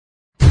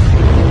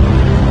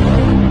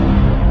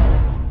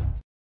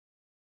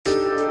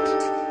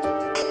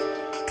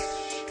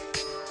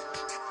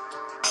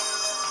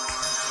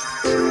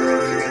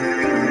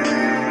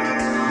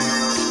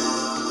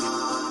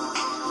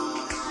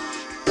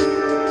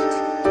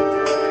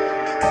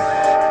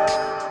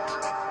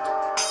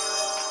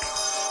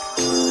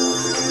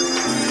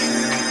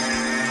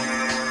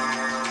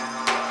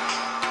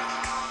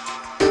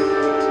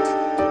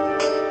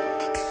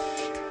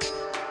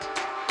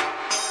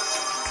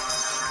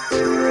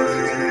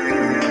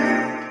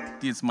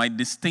It's my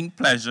distinct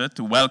pleasure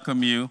to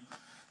welcome you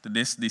to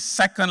the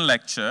second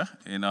lecture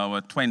in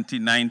our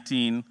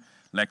 2019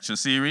 lecture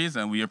series,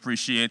 and we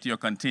appreciate your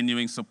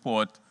continuing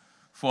support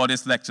for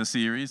this lecture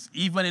series,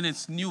 even in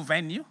its new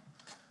venue.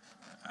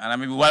 And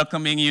I'm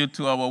welcoming you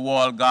to our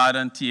Wall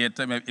Garden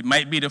Theater. It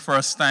might be the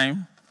first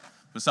time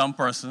for some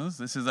persons.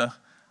 This is a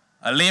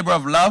labor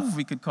of love,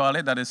 we could call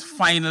it, that has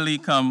finally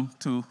come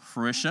to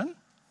fruition.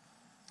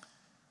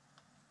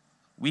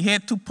 We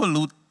hate to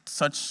pollute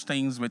such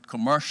things with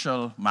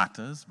commercial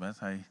matters, but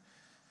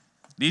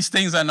these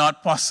things are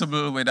not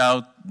possible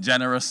without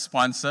generous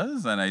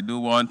sponsors, and I do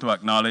want to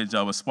acknowledge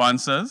our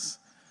sponsors,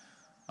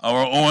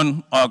 our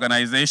own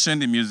organization,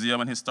 the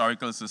Museum and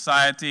Historical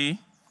Society,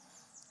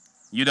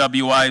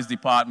 UWI's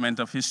Department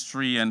of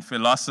History and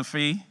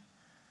Philosophy,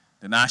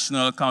 the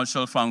National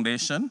Cultural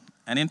Foundation,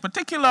 and in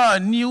particular, a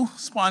new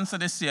sponsor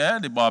this year,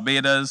 the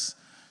Barbados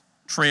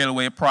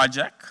Trailway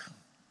Project.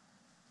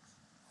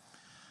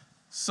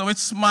 So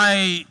it's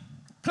my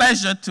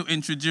pleasure to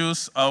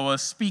introduce our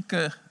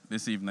speaker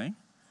this evening.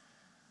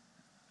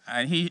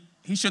 And he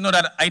should know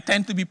that I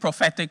tend to be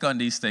prophetic on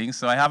these things,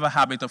 so I have a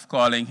habit of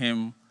calling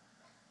him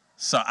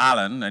Sir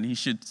Alan, and he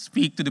should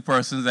speak to the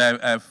persons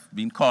that I've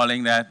been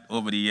calling that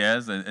over the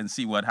years and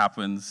see what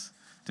happens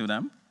to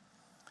them.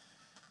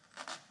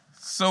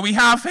 So we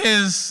have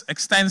his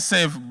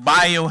extensive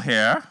bio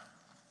here,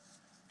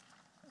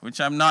 which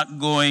I'm not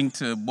going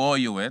to bore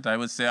you with. I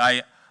would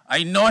say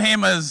I know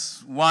him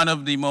as one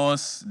of the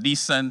most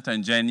decent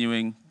and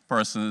genuine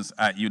persons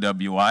at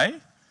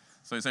UWI.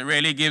 So it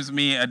really gives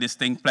me a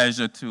distinct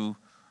pleasure to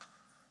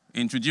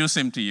introduce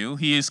him to you.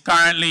 He is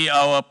currently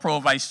our Pro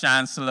Vice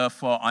Chancellor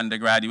for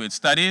Undergraduate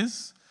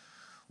Studies,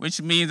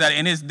 which means that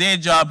in his day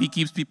job, he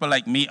keeps people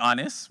like me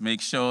honest,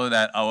 make sure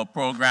that our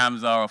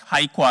programs are of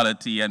high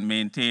quality and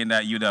maintain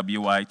that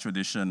UWI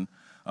tradition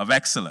of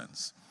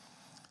excellence.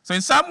 So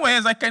in some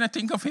ways, I kind of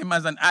think of him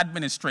as an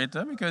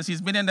administrator because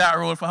he's been in that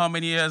role for how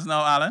many years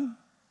now, Alan?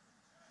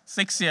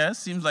 6 years,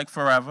 seems like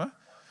forever.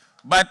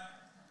 But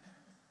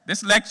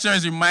this lecture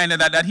is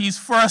reminded that he's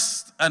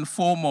first and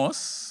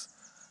foremost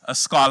a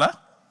scholar.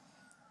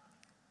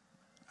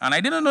 And I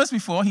didn't know this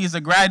before, he's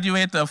a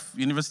graduate of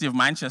University of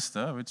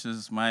Manchester, which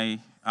is my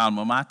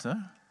alma mater,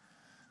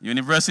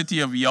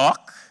 University of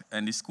York,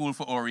 and the School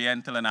for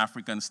Oriental and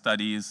African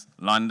Studies,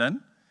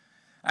 London.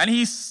 And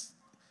he's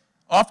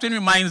often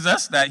reminds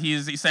us that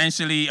he's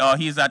essentially,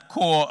 he's at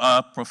core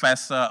a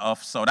professor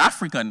of South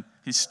African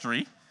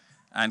history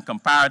and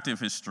comparative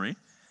history.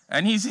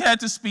 And he's here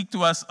to speak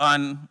to us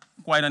on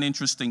quite an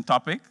interesting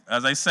topic.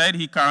 As I said,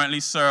 he currently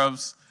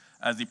serves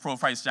as the Pro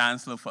Vice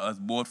Chancellor for us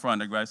both for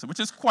undergraduates, which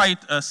is quite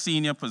a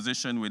senior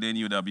position within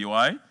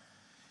UWI.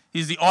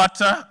 He's the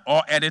author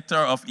or editor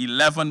of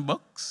 11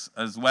 books,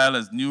 as well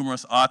as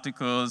numerous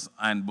articles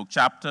and book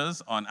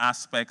chapters on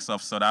aspects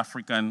of South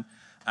African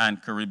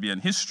and Caribbean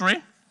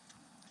history.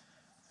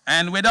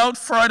 And without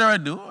further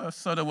ado, I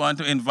sort of want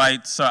to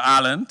invite Sir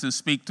Alan to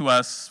speak to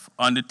us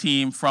on the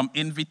theme From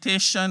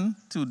Invitation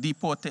to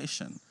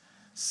Deportation,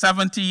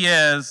 70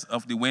 Years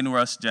of the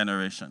Windrush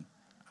Generation.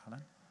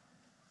 Alan?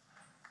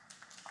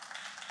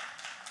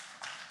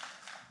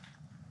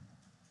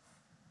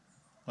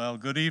 Well,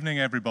 good evening,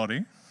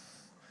 everybody.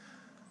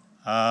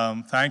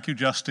 Thank you,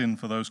 Justin,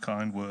 for those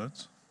kind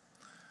words.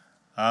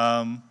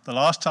 The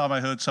last time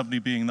I heard somebody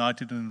being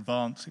knighted in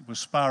advance, it was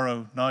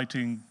Sparrow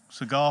knighting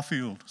Sir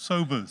Garfield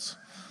Sobers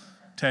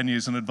 10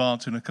 years in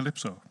advance in a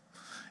calypso.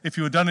 If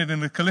you had done it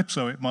in a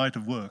calypso, it might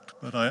have worked,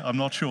 but I'm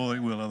not sure it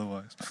will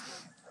otherwise.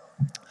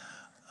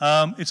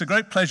 It's a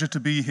great pleasure to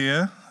be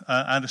here,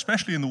 and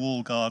especially in the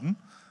Wall Garden,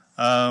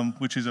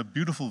 which is a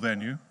beautiful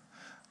venue.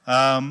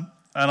 And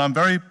I'm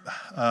very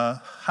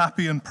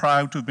happy and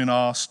proud to have been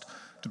asked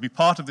to be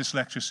part of this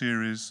lecture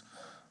series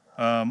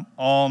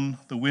on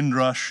the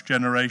Windrush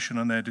generation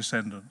and their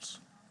descendants.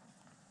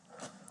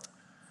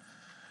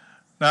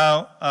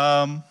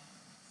 Now,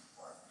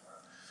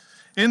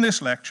 in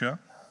this lecture,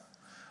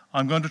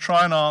 I'm going to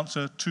try and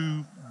answer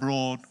two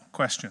broad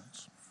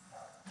questions.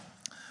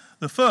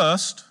 The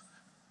first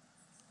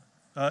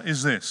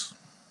is this.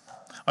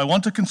 I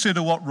want to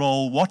consider what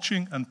role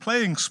watching and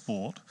playing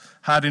sport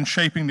had in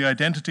shaping the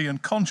identity and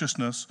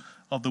consciousness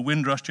of the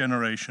Windrush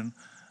generation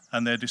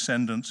and their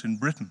descendants in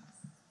Britain.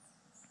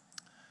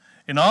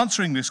 In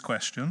answering this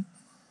question,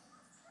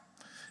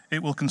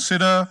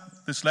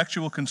 this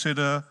lecture will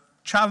consider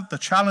the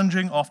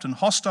challenging, often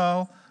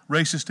hostile,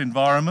 racist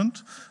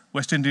environment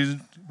West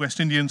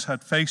Indians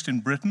had faced in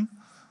Britain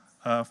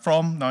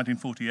from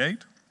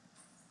 1948.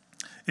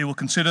 It will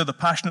consider the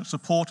passionate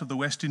support of the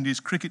West Indies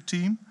cricket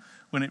team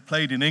when it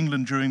played in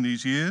England during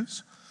these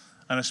years,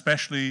 and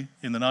especially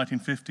in the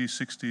 1950s,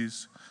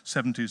 60s,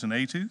 70s, and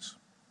 80s.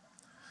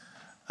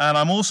 And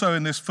I'm also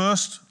in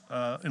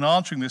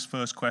answering this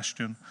first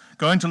question,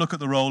 going to look at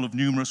the role of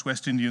numerous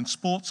West Indian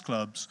sports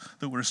clubs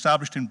that were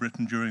established in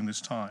Britain during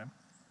this time.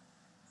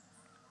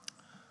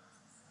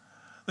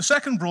 The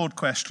second broad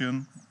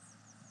question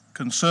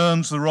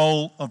concerns the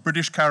role of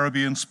British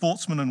Caribbean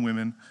sportsmen and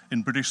women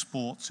in British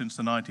sport since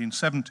the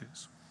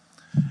 1970s.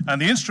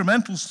 and the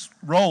instrumental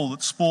role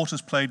that sport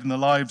has played in the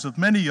lives of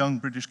many young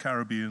British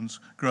Caribbeans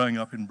growing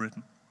up in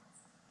Britain.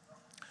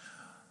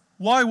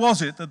 Why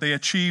was it that they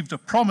achieved a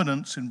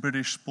prominence in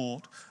British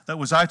sport that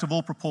was out of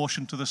all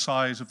proportion to the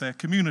size of their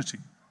community?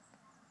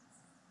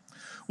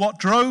 What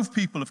drove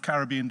people of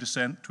Caribbean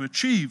descent to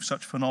achieve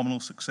such phenomenal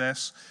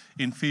success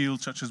in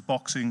fields such as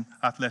boxing,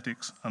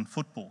 athletics, and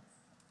football?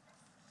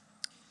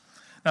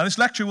 Now, this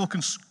lecture will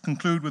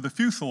conclude with a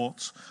few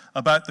thoughts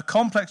about the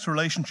complex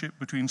relationship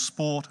between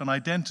sport and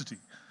identity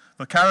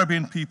for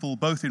Caribbean people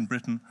both in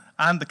Britain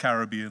and the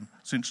Caribbean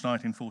since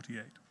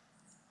 1948.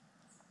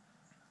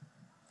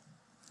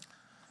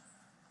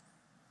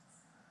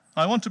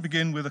 I want to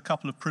begin with a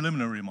couple of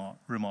preliminary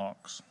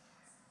remarks.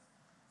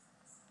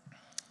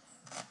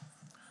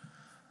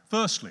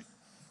 Firstly,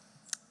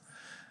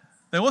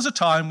 there was a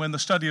time when the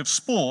study of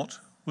sport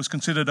was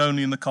considered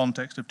only in the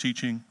context of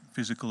teaching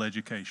physical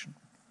education.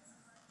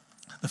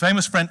 The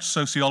famous French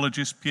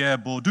sociologist Pierre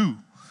Bourdieu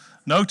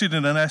noted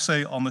in an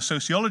essay on the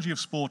sociology of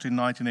sport in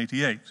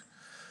 1988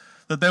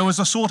 that there was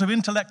a sort of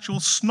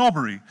intellectual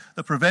snobbery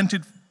that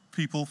prevented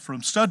people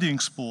from studying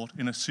sport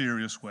in a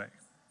serious way.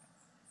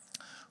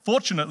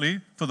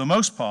 Fortunately, for the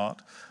most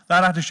part,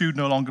 that attitude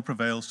no longer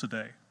prevails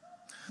today.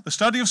 The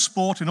study of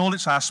sport in all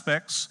its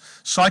aspects,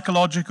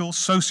 psychological,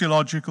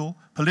 sociological,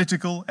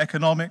 political,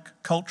 economic,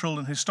 cultural,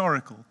 and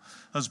historical,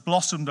 has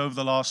blossomed over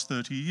the last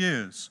 30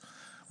 years,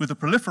 with the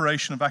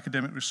proliferation of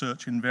academic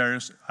research in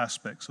various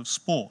aspects of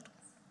sport.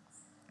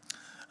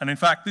 And in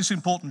fact, this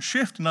important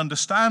shift in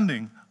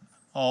understanding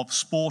of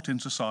sport in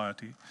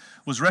society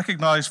was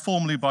recognized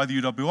formally by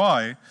the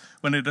UWI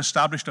when it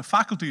established a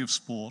faculty of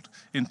sport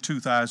in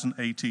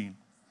 2018.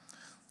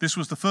 This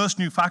was the first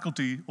new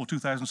faculty, or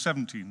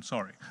 2017,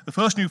 sorry, the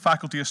first new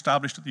faculty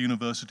established at the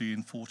university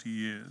in 40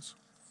 years.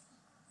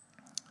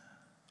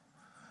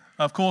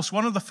 Of course,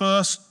 one of the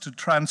first to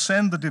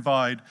transcend the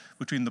divide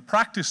between the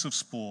practice of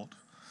sport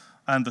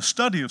and the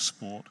study of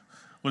sport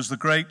was the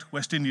great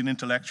West Indian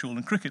intellectual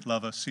and cricket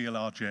lover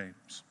C.L.R.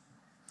 James.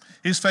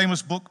 His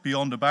famous book,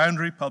 Beyond a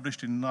Boundary,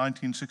 published in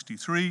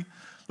 1963,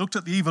 looked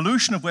at the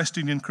evolution of West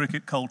Indian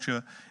cricket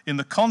culture in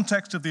the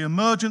context of the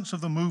emergence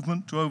of the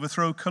movement to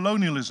overthrow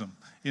colonialism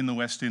in the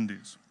West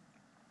Indies.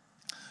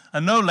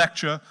 And no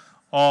lecture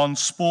on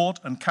sport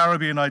and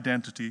Caribbean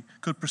identity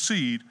could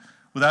proceed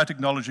without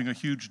acknowledging a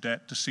huge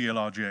debt to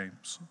C.L.R.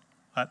 James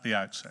at the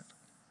outset.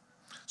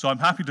 So I'm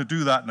happy to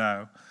do that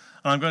now,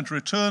 and I'm going to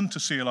return to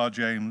C.L.R.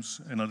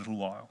 James in a little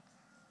while.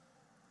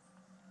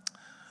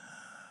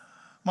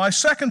 My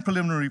second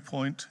preliminary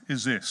point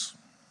is this.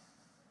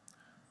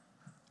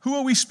 Who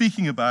are we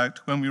speaking about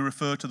when we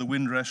refer to the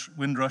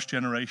Windrush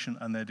generation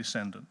and their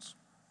descendants?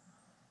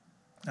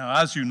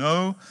 Now, as you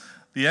know,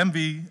 the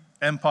MV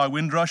Empire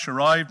Windrush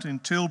arrived in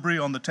Tilbury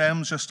on the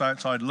Thames just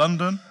outside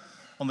London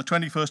on the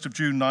 21st of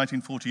June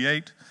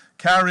 1948,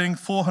 carrying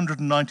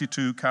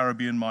 492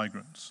 Caribbean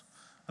migrants,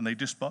 and they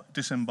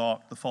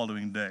disembarked the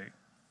following day.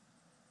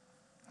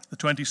 The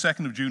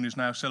 22nd of June is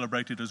now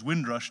celebrated as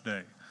Windrush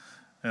Day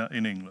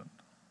in England.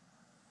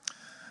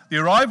 The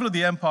arrival of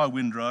the Empire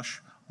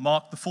Windrush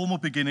marked the formal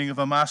beginning of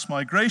a mass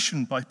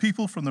migration by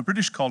people from the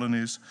British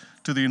colonies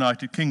to the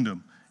United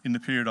Kingdom in the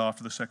period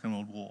after the Second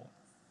World War.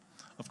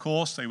 Of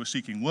course, they were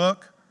seeking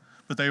work,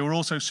 but they were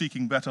also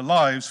seeking better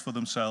lives for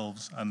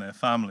themselves and their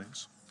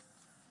families.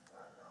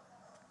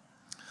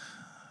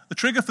 The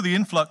trigger for the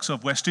influx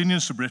of West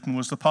Indians to Britain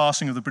was the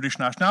passing of the British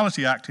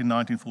Nationality Act in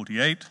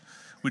 1948,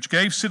 which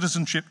gave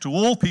citizenship to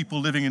all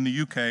people living in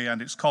the UK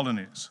and its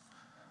colonies,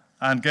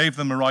 and gave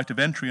them a right of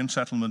entry and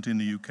settlement in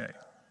the UK.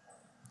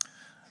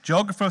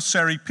 Geographer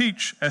Seri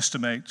Peach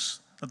estimates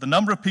that the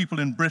number of people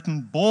in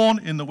Britain born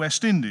in the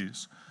West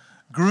Indies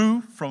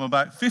grew from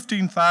about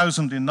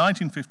 15,000 in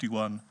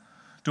 1951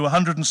 to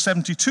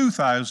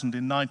 172,000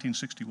 in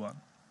 1961.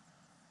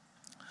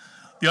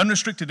 The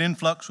unrestricted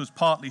influx was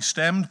partly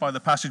stemmed by the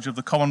passage of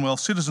the Commonwealth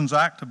Citizens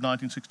Act of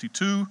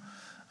 1962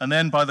 and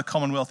then by the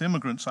Commonwealth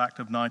Immigrants Act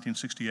of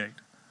 1968.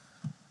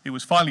 It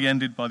was finally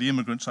ended by the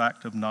Immigrants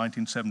Act of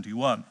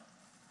 1971.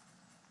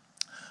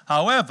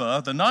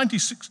 However, the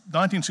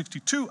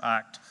 1962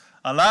 Act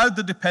allowed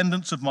the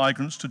dependents of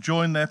migrants to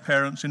join their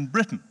parents in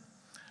Britain,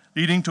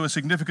 leading to a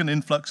significant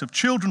influx of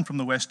children from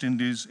the West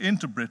Indies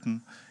into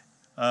Britain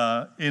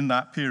in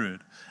that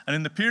period. And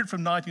in the period from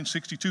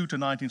 1962 to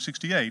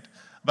 1968,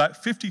 about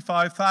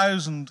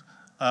 55,000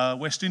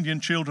 West Indian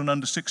children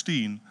under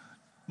 16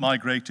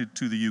 migrated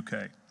to the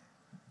UK.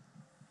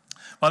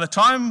 By the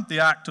time the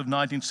Act of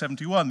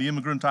 1971, the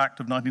Immigrant Act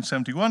of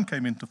 1971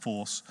 came into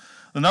force,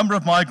 the number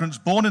of migrants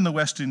born in the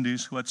West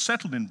Indies who had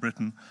settled in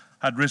Britain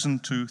had risen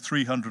to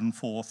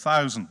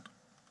 304,000.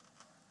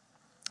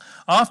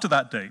 After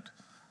that date,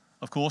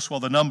 of course, while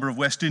the number of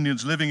West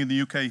Indians living in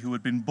the UK who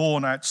had been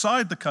born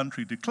outside the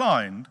country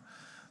declined,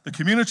 the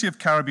community of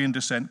Caribbean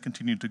descent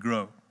continued to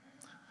grow.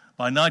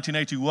 By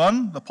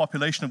 1981, the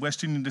population of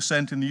West Indian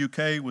descent in the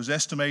UK was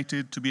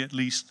estimated to be at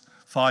least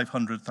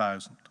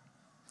 500,000.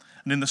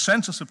 And in the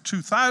census of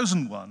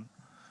 2001,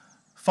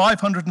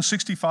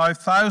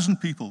 565,000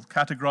 people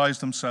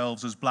categorized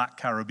themselves as Black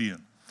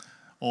Caribbean,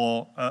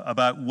 or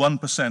about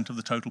 1% of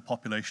the total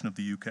population of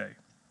the UK.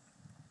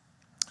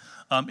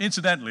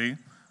 Incidentally,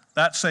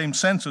 that same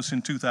census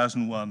in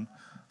 2001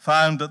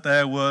 found that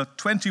there were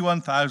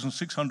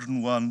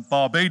 21,601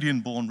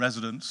 Barbadian-born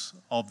residents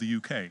of the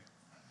UK.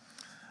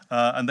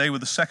 And they were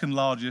the second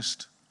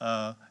largest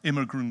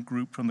immigrant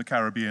group from the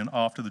Caribbean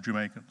after the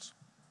Jamaicans.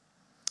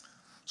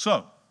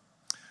 So,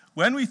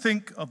 when we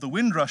think of the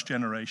Windrush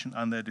generation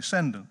and their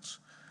descendants,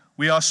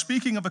 we are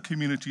speaking of a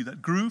community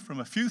that grew from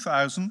a few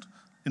thousand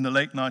in the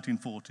late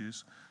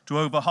 1940s to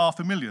over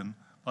 500,000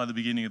 by the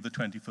beginning of the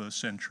 21st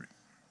century.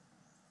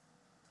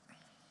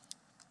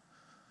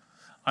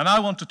 And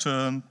I want to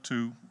turn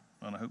to,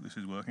 and I hope this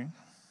is working,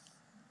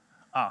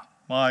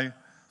 my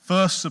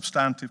first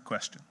substantive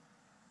question.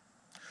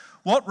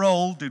 What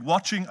role did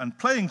watching and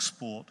playing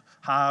sport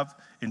have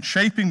in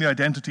shaping the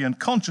identity and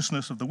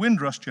consciousness of the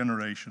Windrush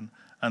generation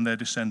and their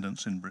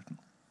descendants in Britain?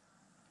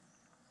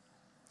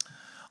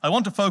 I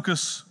want to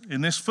focus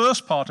in this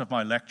first part of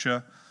my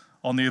lecture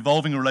on the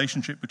evolving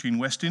relationship between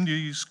West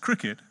Indies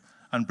cricket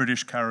and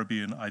British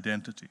Caribbean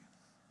identity.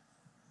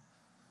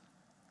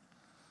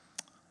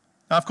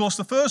 Now, of course,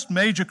 the first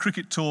major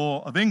cricket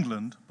tour of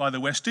England by the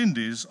West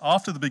Indies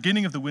after the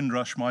beginning of the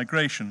Windrush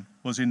migration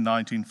was in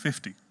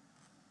 1950.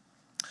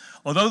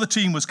 Although the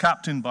team was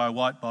captained by a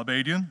white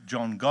Barbadian,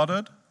 John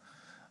Goddard,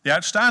 the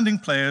outstanding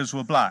players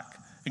were black,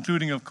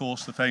 including, of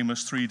course, the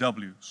famous three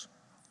Ws,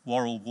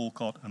 Worrell,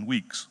 Walcott, and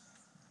Weekes.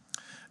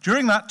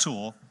 During that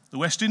tour, the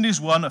West Indies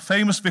won a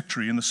famous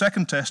victory in the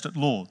second test at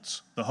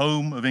Lord's, the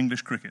home of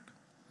English cricket.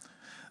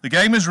 The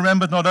game is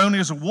remembered not only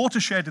as a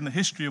watershed in the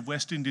history of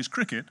West Indies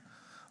cricket,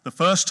 the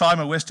first time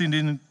a West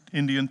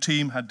Indian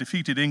team had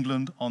defeated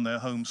England on their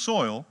home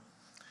soil,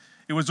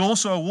 it was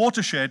also a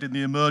watershed in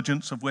the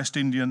emergence of West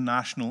Indian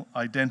national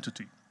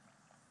identity.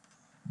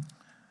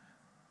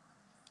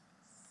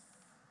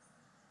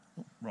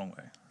 Oh, wrong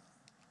way.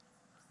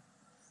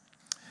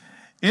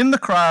 In the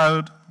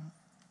crowd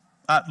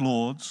at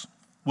Lord's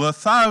were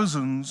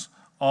thousands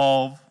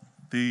of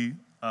the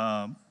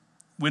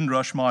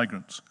Windrush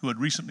migrants who had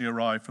recently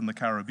arrived from the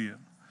Caribbean.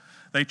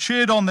 They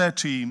cheered on their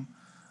team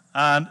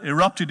and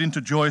erupted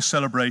into joyous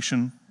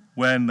celebration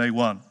when they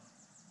won.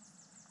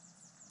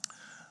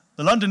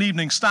 The London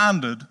Evening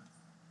Standard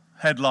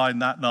headline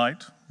that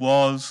night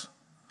was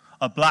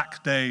 "A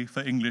Black Day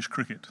for English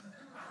Cricket."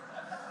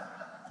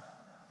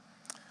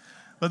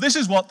 But this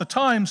is what the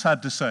Times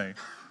had to say,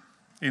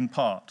 in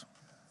part.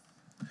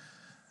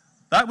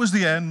 That was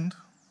the end,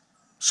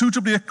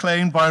 suitably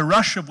acclaimed by a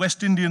rush of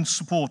West Indian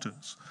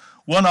supporters,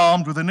 one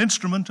armed with an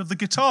instrument of the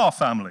guitar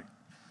family.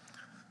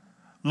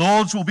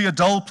 Lord's will be a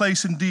dull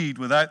place indeed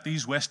without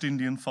these West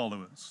Indian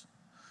followers,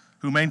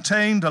 who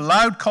maintained a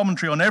loud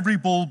commentary on every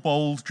ball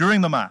bowled during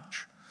the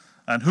match,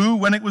 and who,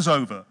 when it was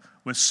over,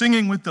 were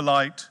singing with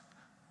delight,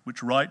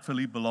 which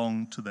rightfully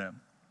belonged to them.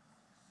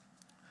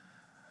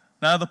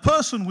 Now, the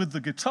person with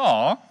the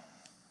guitar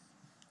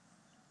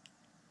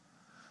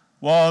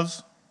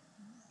was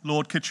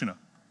Lord Kitchener.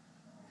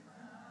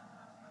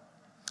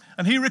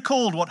 And he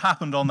recalled what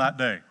happened on that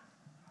day.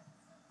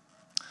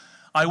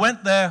 I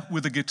went there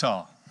with a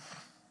guitar,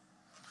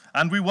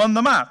 and we won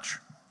the match.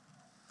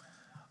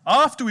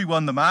 After we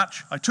won the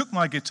match, I took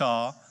my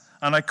guitar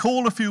and I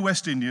called a few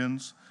West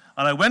Indians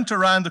and I went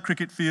around the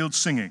cricket field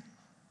singing.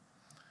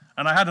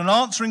 And I had an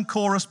answering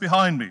chorus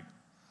behind me.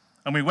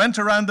 And we went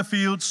around the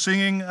field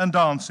singing and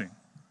dancing.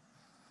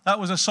 That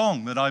was a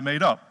song that I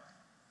made up.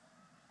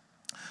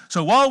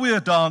 So while we were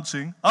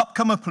dancing, up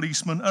come a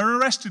policeman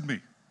and arrested me.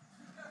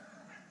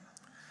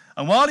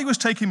 And while he was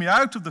taking me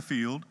out of the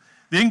field,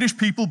 the English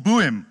people boo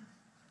him.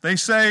 They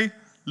say,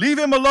 "Leave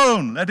him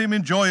alone, let him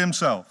enjoy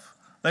himself.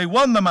 They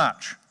won the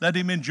match, let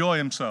him enjoy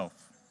himself."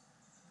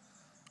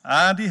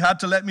 And he had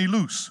to let me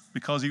loose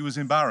because he was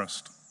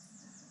embarrassed.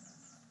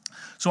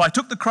 So I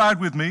took the crowd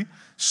with me,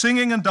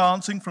 singing and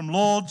dancing from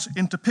Lord's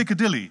into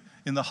Piccadilly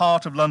in the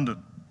heart of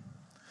London.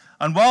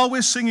 And while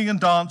we're singing and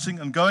dancing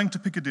and going to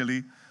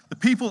Piccadilly, the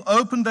people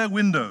opened their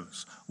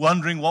windows,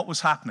 wondering what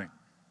was happening.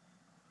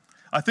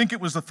 I think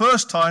it was the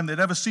first time they'd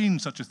ever seen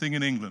such a thing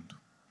in England.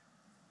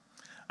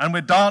 And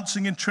we're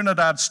dancing in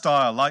Trinidad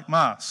style, like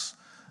Mass,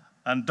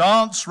 and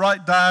dance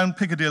right down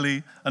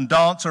Piccadilly and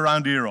dance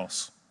around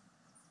Eros.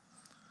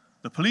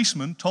 The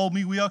policeman told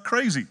me we are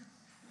crazy.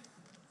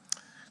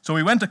 So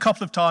we went a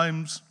couple of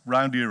times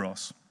round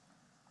Eros.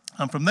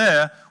 And from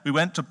there, we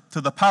went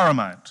to the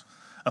Paramount,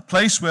 a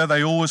place where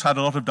they always had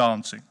a lot of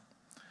dancing.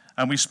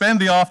 And we spent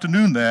the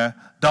afternoon there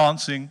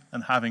dancing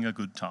and having a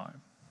good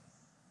time.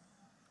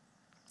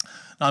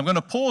 Now I'm going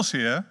to pause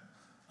here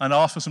and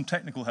ask for some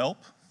technical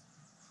help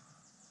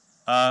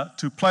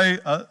to play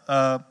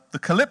the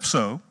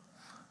calypso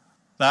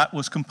that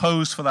was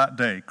composed for that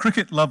day,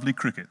 Cricket, Lovely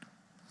Cricket.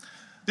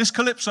 This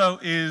calypso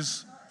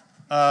is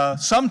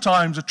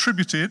sometimes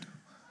attributed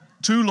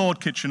to Lord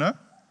Kitchener,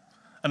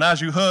 and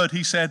as you heard,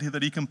 he said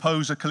that he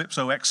composed a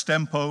calypso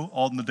ex-tempo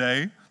on the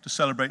day to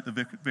celebrate the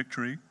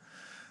victory.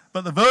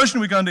 But the version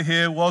we're going to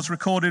hear was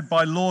recorded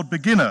by Lord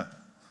Beginner,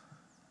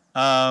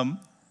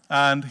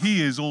 and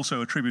he is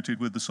also attributed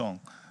with the song.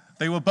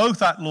 They were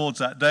both at Lord's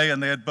that day,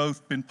 and they had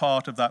both been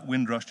part of that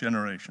Windrush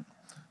generation.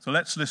 So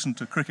let's listen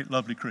to Cricket,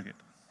 Lovely Cricket.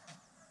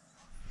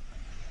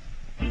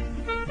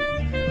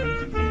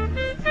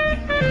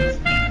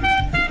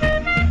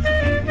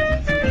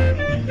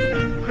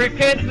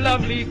 Cricket,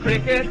 lovely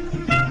cricket,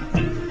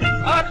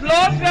 at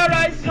Lord's where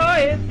I saw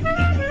it.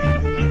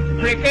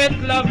 Cricket,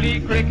 lovely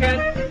cricket,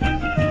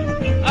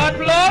 at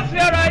Lord's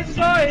where I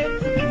saw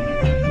it.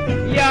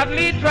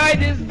 Yardley tried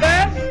his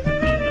best,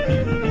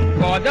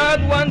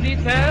 Goddard won the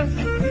test.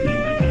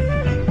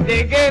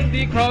 They gave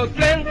the crowd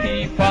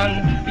plenty fun.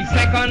 The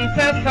second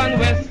test and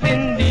West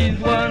Indies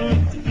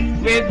won.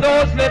 With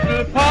those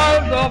little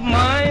pals of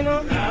mine,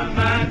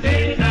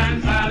 Martin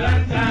and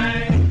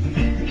Valentine.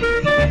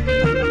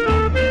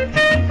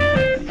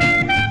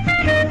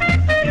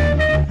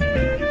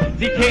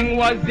 The king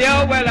was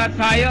there well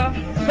attired,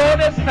 so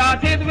they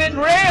started with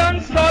Ray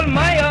and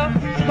Stallmeyer.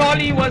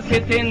 Stolly was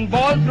hitting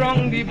balls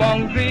round the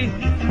boundary,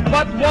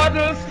 but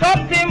Waddle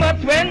stopped him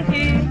at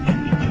 20.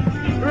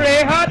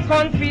 Ray had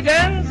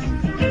confidence,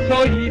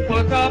 so he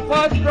put up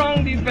a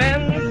strong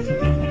defense.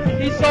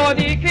 He saw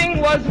the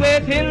king was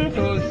waiting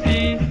to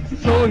see,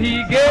 so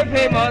he gave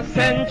him a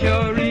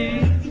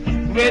century.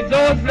 With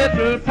those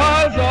little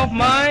pals of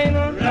mine,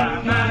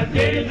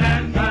 Martin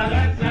and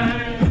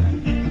Valentine.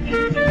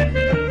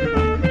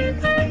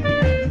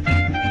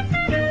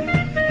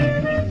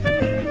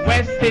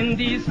 West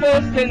Indies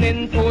first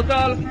in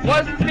total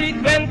was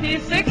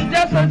 326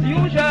 just as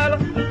usual.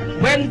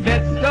 When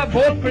Bester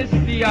bowled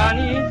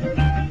Cristiani,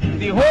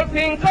 the whole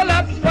thing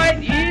collapsed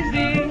quite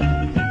easy.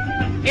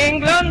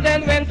 England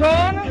then went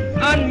on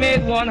and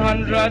made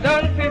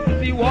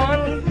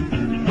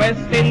 151.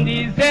 West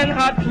Indies then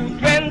had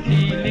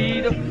 220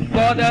 lead.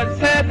 Goddard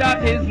said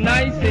that is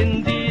nice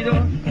indeed.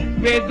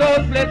 With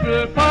those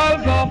little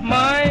pals of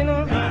mine,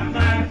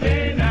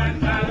 Martin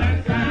and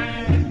Valentine.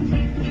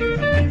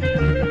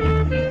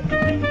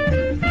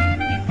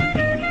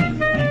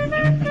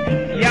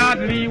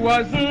 Yardley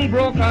wasn't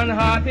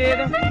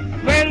broken-hearted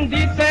when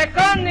the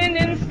second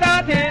inning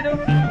started.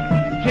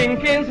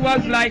 Jenkins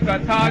was like a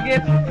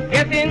target,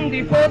 getting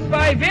the first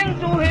 5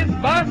 into his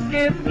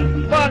basket.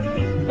 But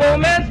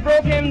Gomez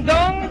broke him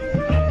down,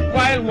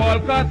 while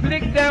Walcott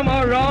licked them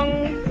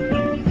around.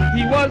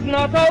 He was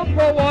not out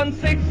for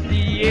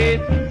 168,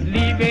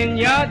 leaving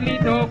Yardley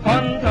to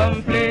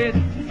contemplate.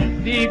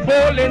 The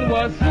bowling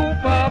was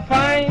super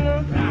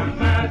fine.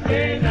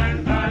 Martin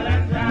and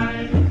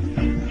Valentine.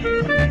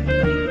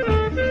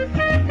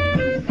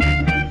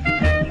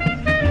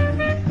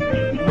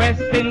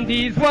 West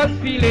Indies was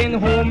feeling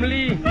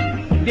homely.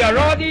 Their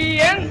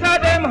audience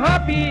had them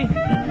happy.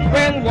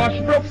 When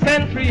Washbrook's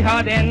century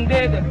had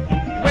ended,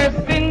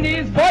 West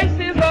Indies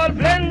voices all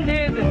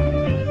blended.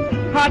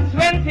 Hats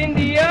went in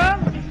the air,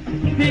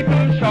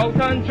 people shout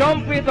and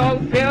jump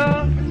without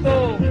fear.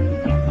 So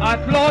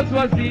at Lord's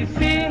was the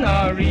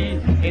scenery,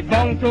 it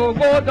bound to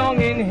go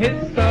down in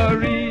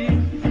history.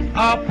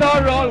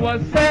 After all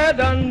was said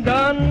and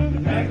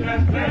done,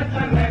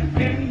 West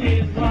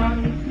Indies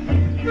won.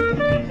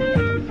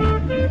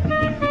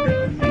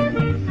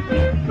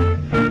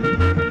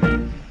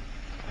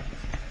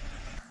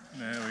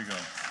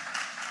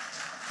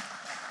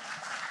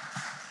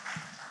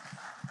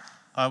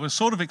 I was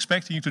sort of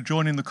expecting you to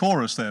join in the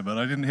chorus there, but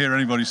I didn't hear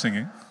anybody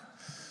singing.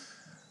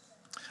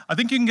 I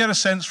think you can get a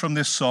sense from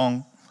this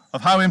song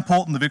of how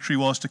important the victory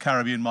was to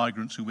Caribbean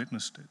migrants who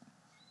witnessed it.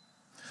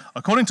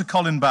 According to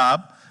Colin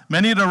Babb,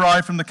 many had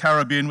arrived from the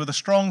Caribbean with a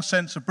strong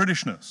sense of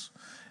Britishness,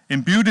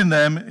 imbued in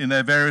them in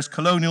their various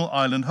colonial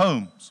island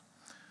homes,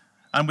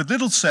 and with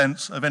little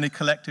sense of any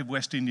collective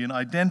West Indian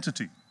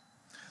identity.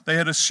 They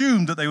had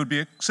assumed that they would be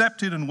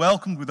accepted and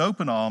welcomed with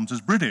open arms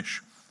as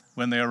British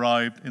when they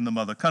arrived in the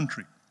mother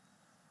country.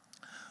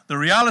 The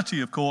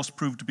reality, of course,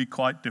 proved to be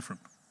quite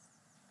different.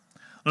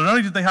 Not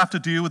only did they have to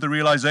deal with the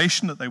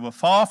realization that they were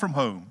far from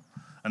home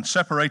and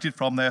separated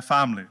from their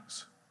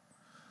families,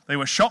 they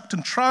were shocked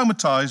and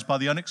traumatized by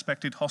the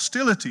unexpected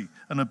hostility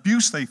and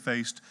abuse they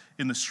faced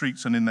in the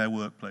streets and in their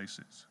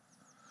workplaces.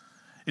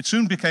 It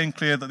soon became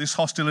clear that this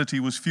hostility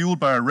was fueled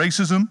by a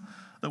racism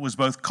that was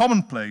both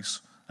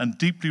commonplace and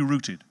deeply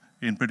rooted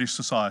in British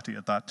society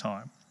at that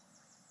time.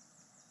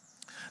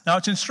 Now,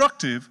 it's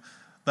instructive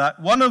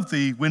that one of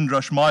the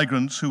Windrush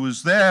migrants who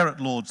was there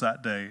at Lord's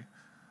that day,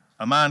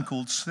 a man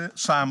called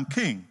Sam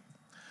King,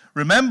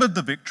 remembered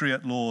the victory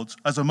at Lord's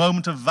as a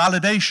moment of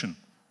validation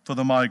for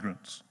the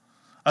migrants,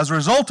 as a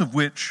result of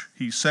which,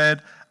 he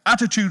said,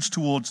 attitudes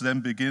towards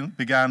them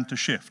began to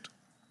shift.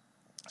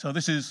 So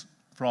this is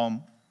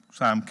from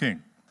Sam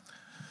King.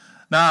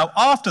 Now,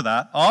 after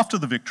that, after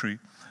the victory,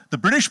 the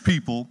British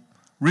people,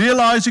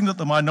 realizing that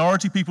the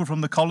minority people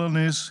from the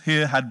colonies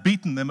here had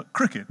beaten them at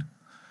cricket,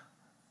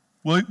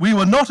 we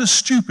were not as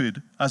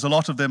stupid as a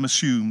lot of them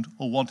assumed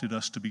or wanted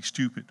us to be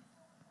stupid.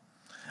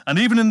 And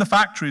even in the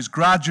factories,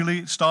 gradually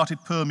it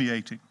started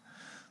permeating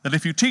that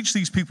if you teach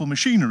these people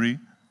machinery,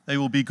 they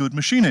will be good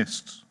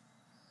machinists.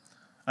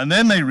 And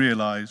then they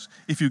realize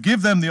if you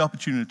give them the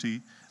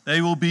opportunity, they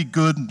will be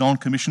good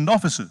non-commissioned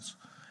officers.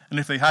 And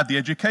if they had the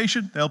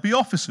education, they'll be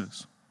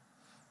officers.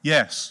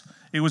 Yes,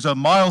 it was a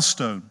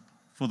milestone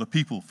for the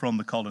people from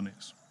the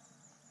colonies.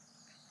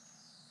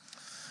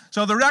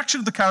 So the reaction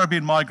of the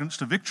Caribbean migrants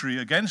to victory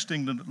against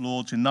England at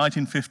Lord's in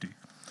 1950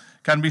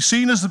 can be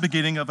seen as the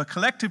beginning of a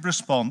collective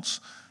response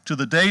to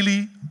the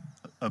daily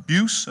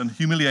abuse and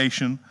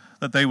humiliation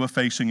that they were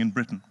facing in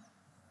Britain.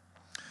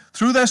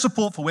 Through their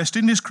support for West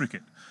Indies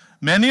cricket,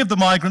 many of the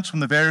migrants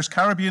from the various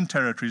Caribbean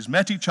territories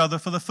met each other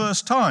for the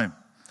first time,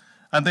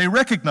 and they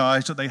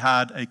recognized that they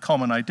had a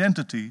common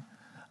identity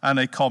and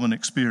a common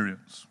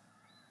experience.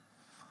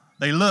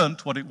 They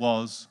learnt what it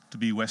was to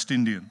be West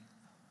Indian.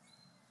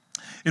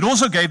 It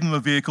also gave them a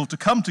vehicle to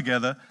come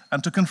together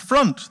and to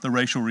confront the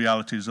racial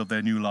realities of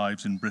their new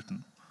lives in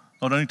Britain.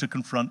 Not only to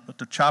confront, but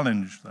to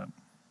challenge them.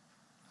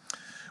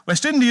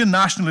 West Indian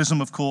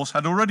nationalism, of course,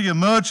 had already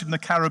emerged in the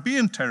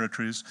Caribbean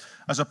territories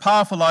as a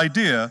powerful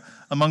idea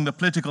among the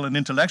political and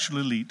intellectual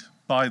elite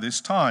by this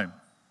time.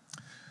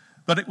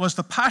 But it was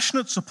the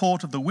passionate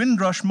support of the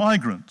Windrush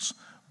migrants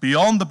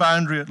beyond the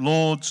boundary at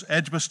Lord's,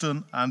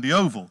 Edgbaston, and the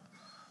Oval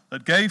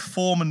that gave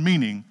form and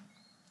meaning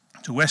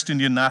to West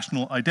Indian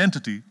national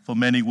identity for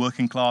many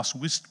working-class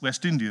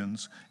West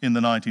Indians in the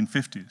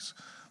 1950s,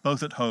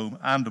 both at home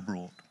and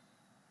abroad.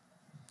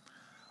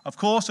 Of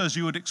course, as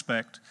you would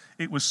expect,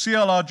 it was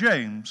C.L.R.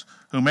 James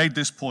who made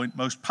this point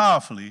most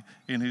powerfully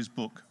in his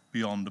book,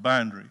 Beyond the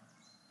Boundary.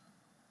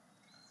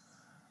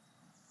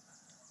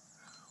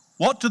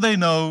 What do they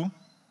know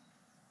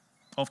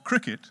of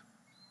cricket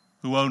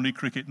who only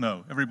cricket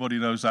know? Everybody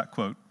knows that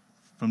quote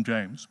from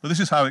James, but this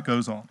is how it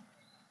goes on.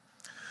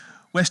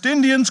 West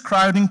Indians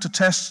crowding to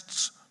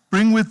tests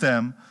bring with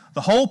them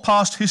the whole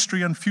past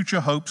history and future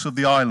hopes of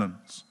the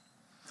islands.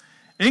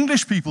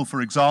 English people,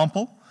 for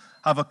example,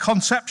 have a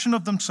conception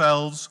of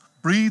themselves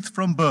breathed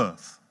from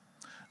birth.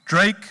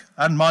 Drake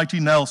and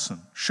mighty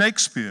Nelson,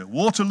 Shakespeare,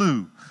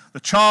 Waterloo, the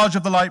charge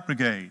of the Light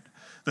Brigade,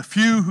 the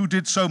few who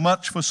did so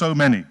much for so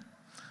many,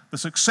 the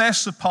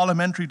success of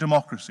parliamentary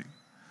democracy.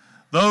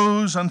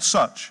 Those and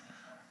such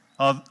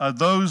are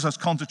those as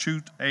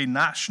constitute a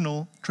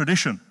national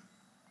tradition.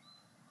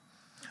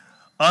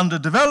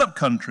 Underdeveloped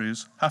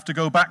countries have to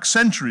go back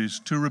centuries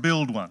to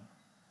rebuild one.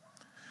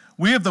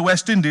 We of the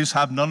West Indies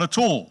have none at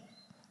all,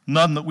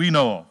 none that we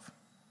know of.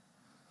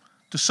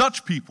 To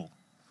such people,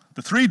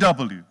 the three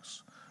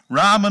W's,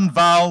 Ram and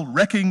Val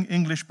wrecking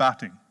English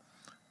batting,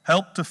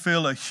 help to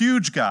fill a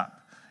huge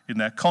gap in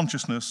their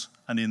consciousness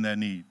and in their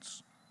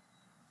needs.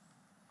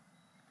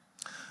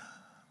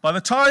 By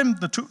the time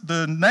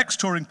the next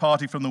touring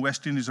party from the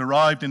West Indies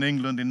arrived in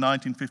England in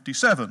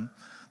 1957,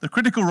 the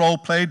critical role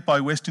played by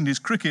West Indies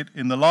cricket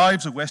in the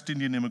lives of West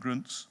Indian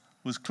immigrants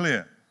was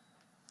clear.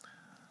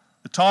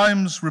 The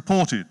Times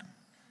reported,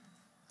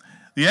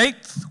 "The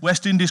 8th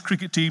West Indies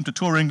cricket team to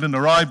tour England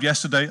arrived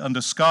yesterday under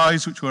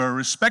skies which were a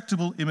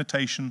respectable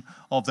imitation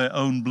of their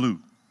own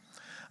blue,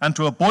 and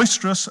to a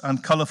boisterous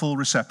and colourful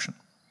reception.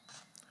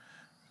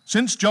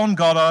 Since John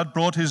Goddard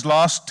brought his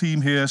last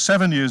team here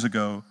 7 years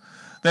ago,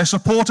 their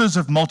supporters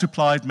have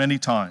multiplied many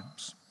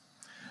times.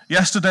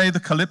 Yesterday, the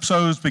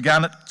Calypsos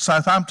began at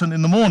Southampton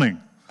in the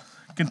morning,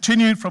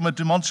 continued from a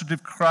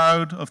demonstrative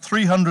crowd of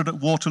 300 at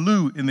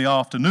Waterloo in the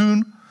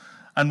afternoon,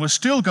 and were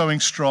still going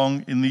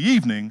strong in the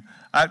evening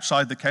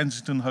outside the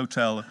Kensington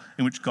Hotel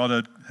in which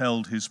Goddard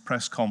held his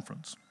press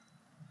conference."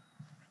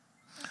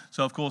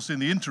 So, of course, in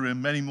the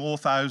interim, many more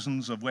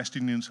thousands of West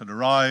Indians had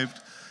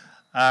arrived,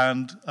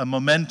 and a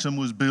momentum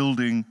was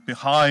building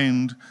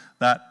behind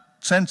that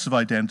sense of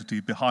identity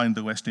behind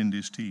the West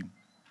Indies team.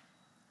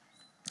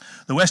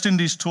 The West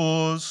Indies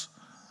tours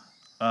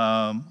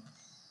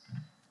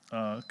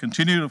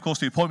continued, of course,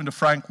 the appointment of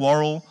Frank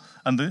Worrell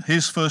and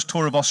his first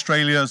tour of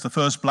Australia as the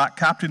first black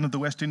captain of the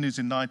West Indies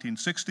in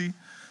 1960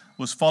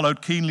 was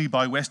followed keenly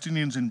by West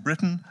Indians in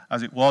Britain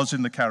as it was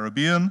in the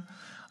Caribbean,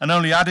 and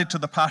only added to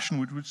the passion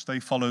with which they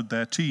followed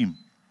their team.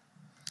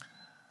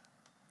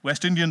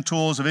 West Indian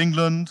tours of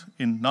England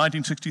in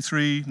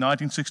 1963,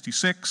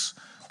 1966,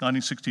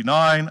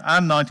 1969,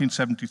 and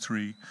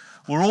 1973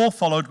 were all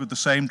followed with the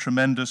same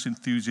tremendous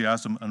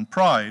enthusiasm and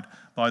pride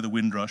by the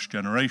Windrush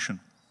generation.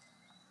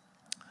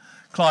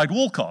 Clyde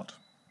Walcott,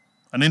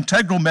 an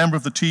integral member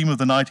of the team of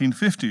the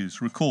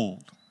 1950s,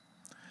 recalled,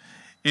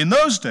 "In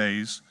those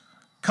days,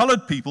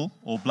 colored people,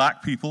 or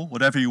black people,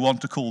 whatever you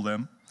want to call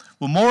them,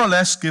 were more or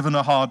less given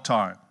a hard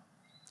time.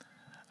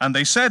 And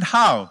they said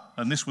how,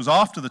 and this was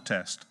after the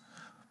test,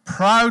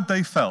 proud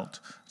they felt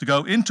to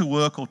go into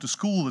work or to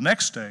school the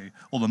next day,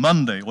 or the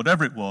Monday,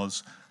 whatever it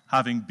was,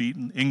 having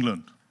beaten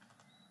England."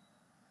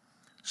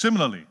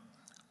 Similarly,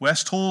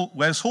 Wes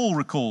Hall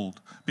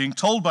recalled being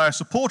told by a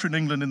supporter in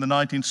England in the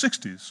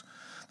 1960s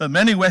that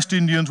many West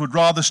Indians would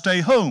rather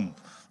stay home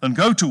than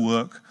go to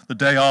work the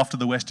day after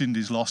the West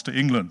Indies lost to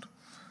England,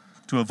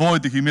 to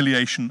avoid the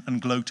humiliation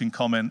and gloating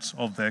comments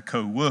of their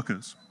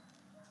co-workers.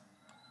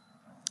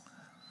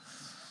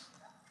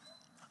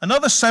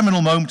 Another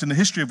seminal moment in the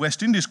history of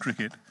West Indies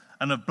cricket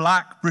and of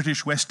black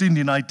British West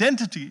Indian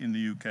identity in the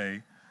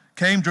UK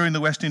came during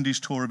the West Indies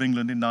tour of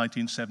England in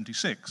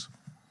 1976.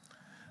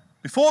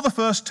 Before the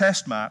first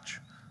test match,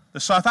 the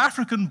South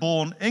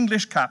African-born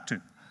English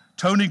captain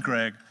Tony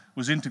Greig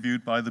was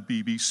interviewed by the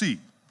BBC.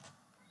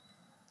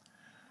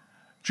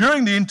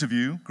 During the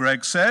interview,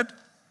 Greig said,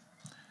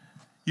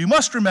 "You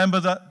must remember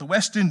that the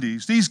West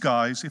Indies, these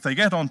guys, if they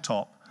get on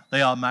top,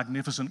 they are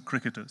magnificent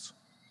cricketers.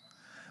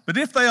 But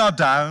if they are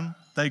down,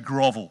 they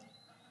grovel.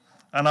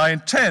 And I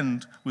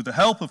intend, with the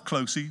help of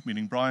Closey,"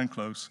 meaning Brian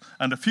Close,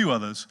 "and a few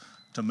others,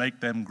 to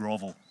make them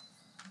grovel."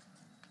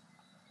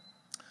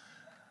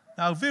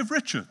 Now, Viv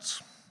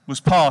Richards was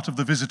part of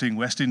the visiting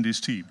West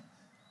Indies team.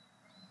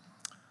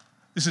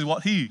 This is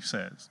what he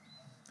says.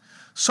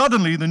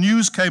 "Suddenly, the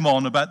news came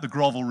on about the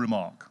grovel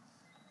remark.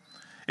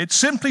 It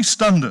simply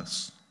stunned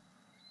us.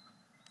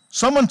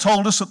 Someone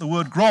told us that the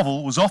word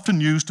grovel was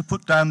often used to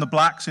put down the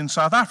blacks in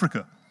South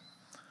Africa.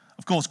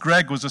 Of course,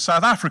 Greig was a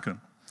South African,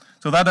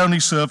 so that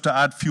only served to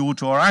add fuel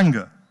to our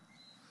anger.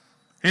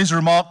 His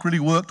remark really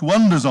worked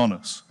wonders on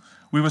us.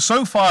 We were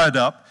so fired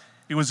up,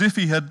 it was as if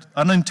he had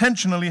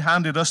unintentionally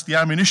handed us the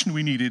ammunition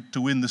we needed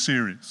to win the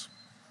series."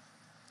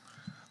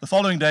 The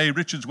following day,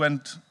 Richards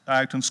went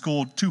out and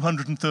scored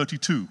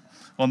 232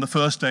 on the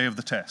first day of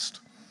the test,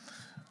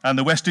 and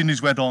the West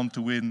Indies went on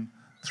to win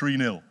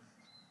 3-0.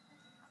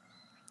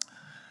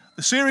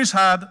 The series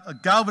had a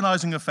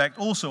galvanizing effect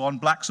also on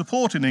black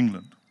support in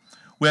England,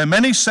 where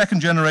many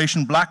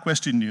second-generation black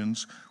West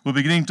Indians were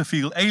beginning to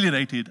feel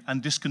alienated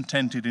and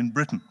discontented in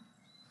Britain.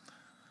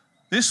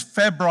 This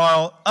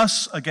febrile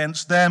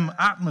us-against-them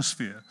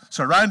atmosphere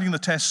surrounding the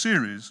Test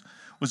series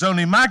was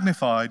only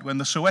magnified when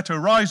the Soweto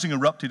Rising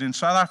erupted in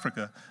South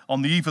Africa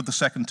on the eve of the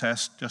second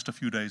Test just a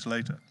few days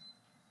later.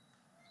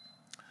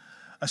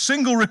 A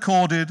single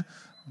recorded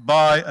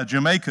by a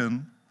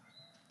Jamaican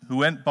who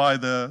went by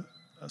the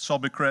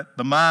sobriquet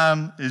 "The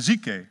Man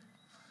Ezike,"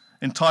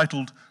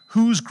 entitled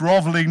 "Who's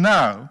Groveling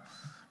Now?"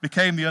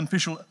 became the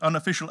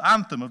unofficial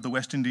anthem of the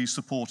West Indies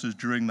supporters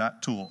during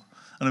that tour.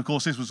 And of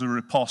course, this was a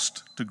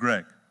riposte to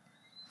Greig.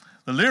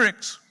 The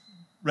lyrics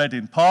read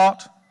in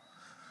part,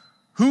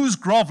 "Who's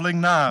groveling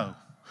now?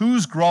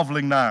 Who's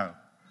groveling now?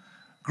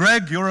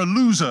 Greig, you're a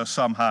loser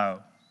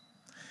somehow.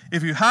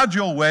 If you had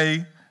your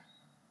way,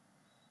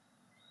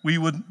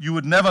 you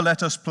would never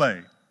let us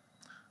play.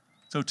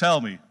 So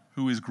tell me,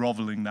 who is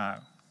groveling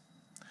now?"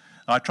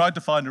 I tried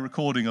to find a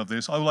recording of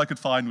this. All I could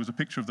find was a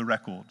picture of the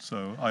record,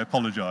 so I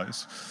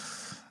apologize.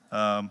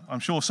 I'm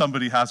sure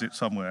somebody has it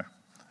somewhere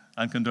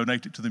and can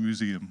donate it to the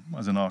museum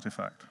as an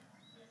artifact.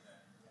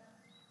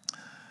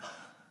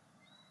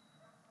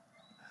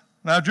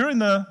 Now, during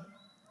the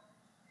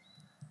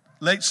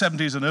late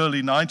 70s and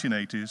early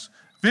 1980s,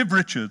 Viv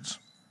Richards,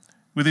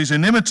 with his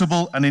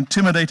inimitable and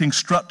intimidating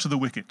strut to the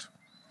wicket,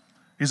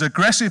 his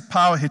aggressive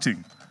power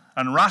hitting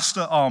and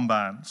Rasta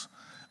armbands,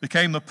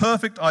 became the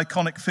perfect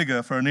iconic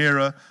figure for an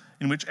era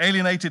in which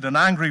alienated and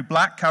angry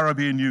black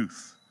Caribbean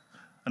youth,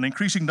 an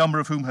increasing number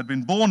of whom had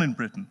been born in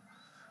Britain,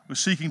 were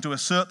seeking to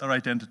assert their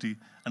identity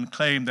and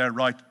claim their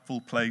rightful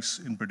place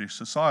in British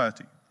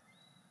society.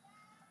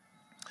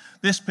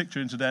 This picture,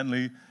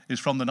 incidentally, is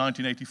from the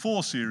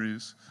 1984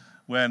 series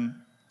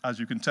when, as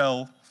you can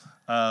tell,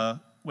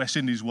 West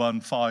Indies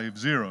won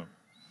 5-0,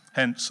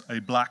 hence a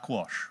black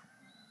wash.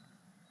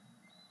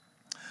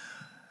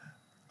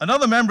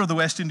 Another member of the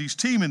West Indies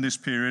team in this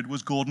period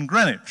was Gordon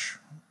Greenwich,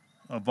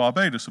 of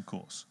Barbados, of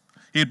course.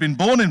 He had been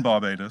born in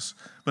Barbados,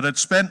 but had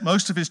spent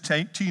most of his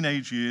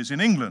teenage years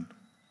in England.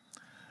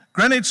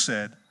 Greenwich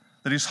said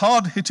that his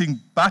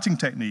hard-hitting batting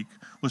technique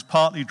was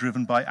partly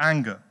driven by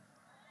anger.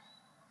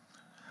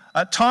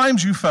 "At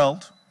times you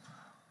felt,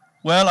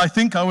 well, I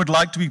think I would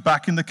like to be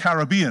back in the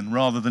Caribbean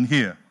rather than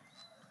here.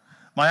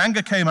 My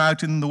anger came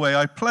out in the way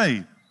I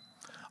played.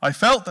 I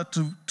felt that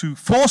to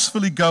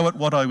forcefully go at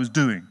what I was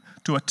doing,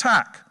 to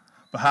attack,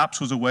 perhaps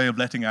was a way of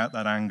letting out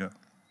that anger.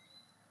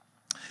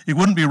 It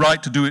wouldn't be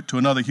right to do it to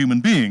another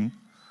human being,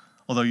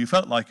 although you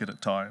felt like it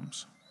at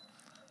times,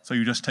 so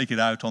you just take it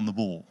out on the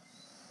ball."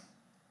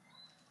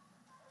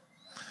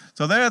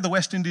 So there, the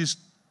West Indies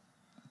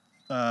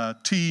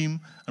team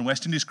and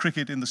West Indies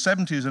cricket in the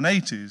 70s and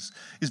 80s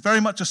is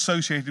very much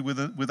associated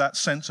with that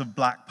sense of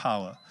black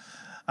power,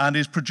 and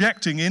is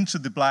projecting into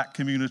the black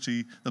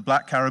community, the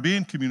black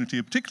Caribbean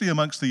community, particularly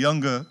amongst the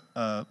younger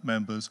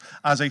members,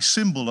 as a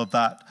symbol of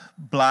that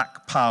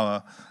black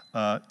power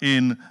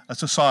in a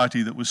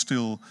society that was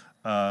still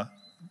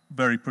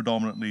very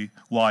predominantly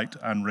white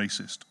and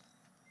racist.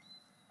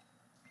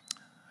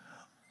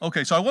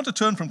 Okay, so I want to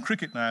turn from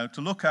cricket now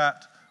to look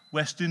at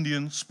West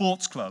Indian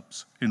sports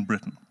clubs in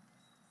Britain.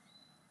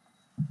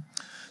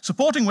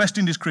 Supporting West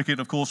Indies cricket,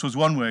 of course, was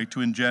one way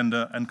to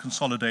engender and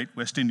consolidate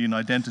West Indian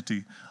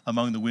identity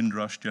among the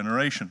Windrush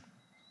generation.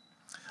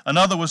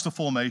 Another was the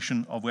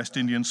formation of West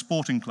Indian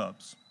sporting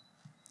clubs.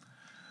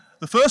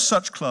 The first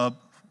such club,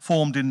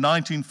 formed in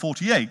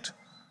 1948,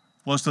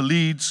 was the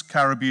Leeds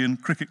Caribbean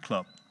Cricket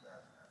Club.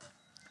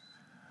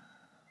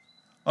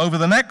 Over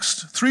the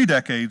next 3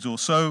 decades or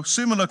so,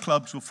 similar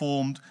clubs were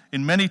formed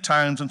in many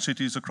towns and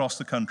cities across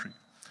the country,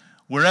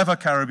 wherever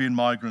Caribbean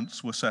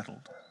migrants were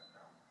settled.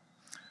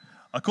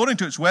 According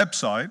to its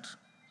website,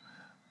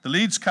 the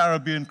Leeds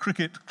Caribbean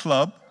Cricket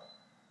Club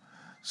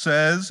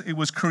says it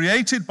was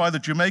created by the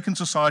Jamaican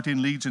Society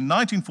in Leeds in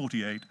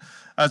 1948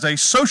 as a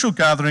social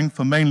gathering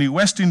for mainly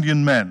West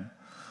Indian men,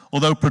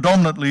 although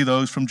predominantly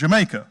those from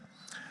Jamaica.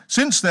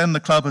 Since then, the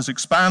club has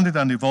expanded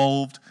and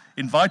evolved,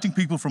 inviting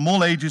people from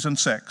all ages and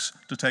sex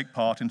to take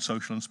part in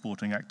social and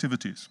sporting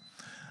activities.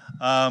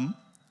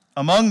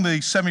 Among the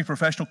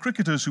semi-professional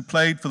cricketers who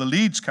played for the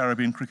Leeds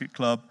Caribbean Cricket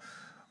Club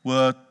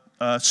were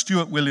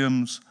Stuart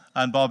Williams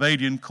and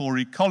Barbadian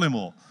Corey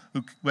Collymore,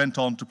 who went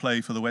on to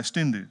play for the West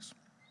Indies.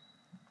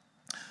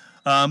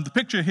 The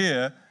picture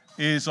here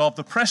is of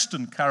the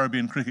Preston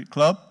Caribbean Cricket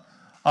Club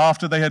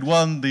after they had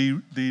won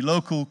the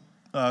local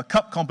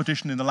cup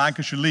competition in the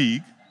Lancashire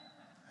League.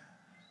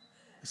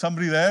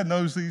 Somebody there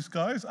knows these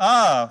guys?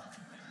 Ah,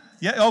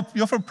 yeah, oh,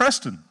 you're from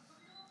Preston.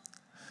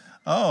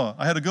 Oh,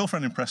 I had a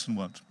girlfriend in Preston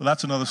once, but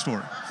that's another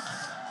story.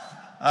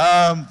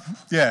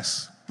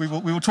 Yes, we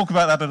will talk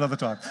about that another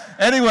time.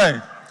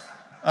 Anyway,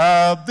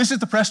 this is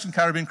the Preston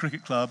Caribbean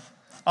Cricket Club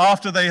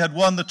after they had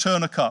won the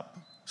Turner Cup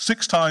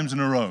 6 times in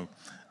a row.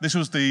 This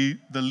was the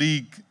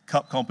League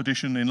Cup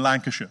competition in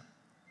Lancashire.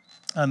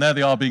 And there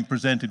they are being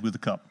presented with the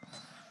cup.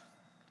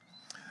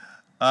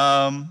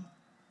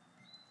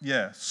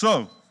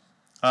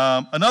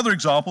 Another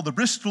example, the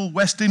Bristol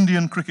West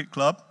Indian Cricket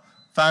Club,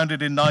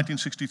 founded in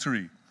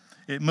 1963.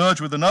 It merged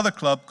with another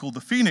club called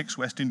the Phoenix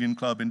West Indian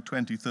Club in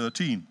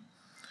 2013.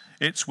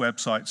 Its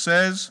website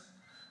says,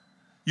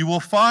 "You will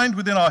find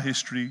within our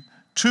history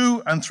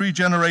 2 and 3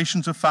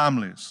 generations of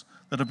families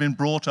that have been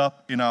brought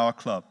up in our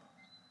club.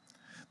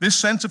 This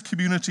sense of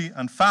community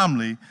and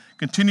family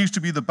continues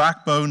to be the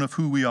backbone of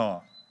who we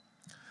are.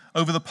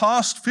 Over the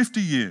past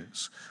 50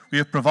 years, we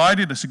have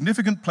provided a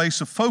significant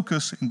place of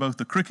focus in both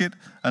the cricket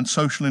and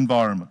social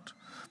environment,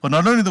 for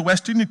not only the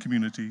West Indian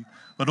community,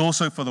 but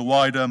also for the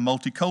wider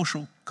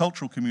multicultural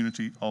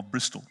community of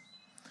Bristol.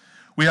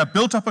 We have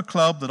built up a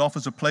club that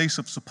offers a place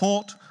of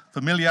support,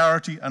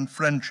 familiarity, and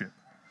friendship,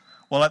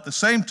 while at the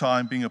same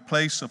time being a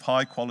place of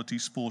high-quality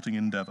sporting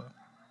endeavour.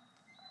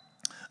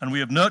 And we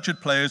have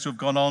nurtured players who have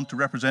gone on to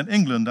represent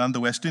England and the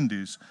West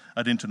Indies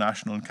at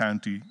international and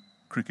county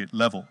cricket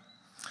level."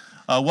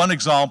 One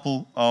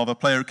example of a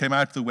player who came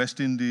out of the West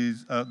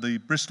Indies, the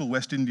Bristol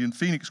West Indian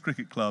Phoenix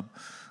Cricket Club,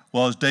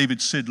 was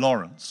David Sid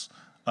Lawrence,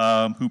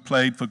 who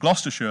played for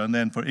Gloucestershire and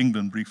then for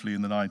England briefly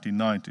in the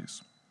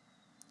 1990s.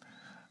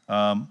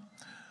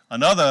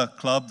 Another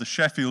club, the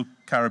Sheffield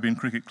Caribbean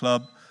Cricket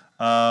Club,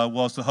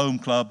 was the home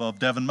club of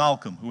Devon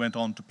Malcolm, who went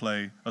on to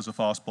play as a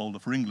fast bowler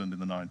for England in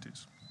the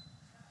 90s.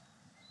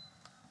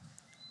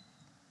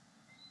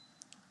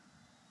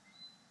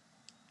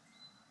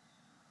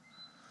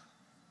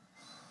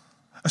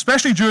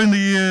 Especially during the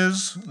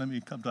years, let me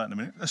come to that in a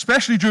minute,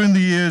 especially during the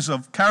years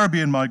of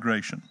Caribbean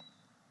migration,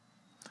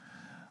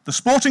 the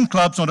sporting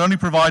clubs not only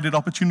provided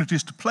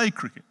opportunities to play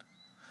cricket,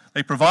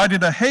 they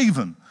provided a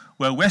haven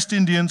where West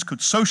Indians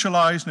could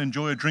socialize and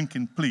enjoy a drink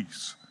in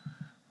peace,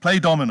 play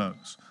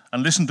dominoes,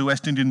 and listen to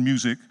West Indian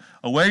music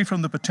away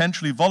from the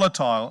potentially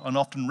volatile and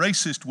often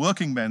racist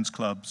working men's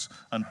clubs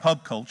and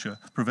pub culture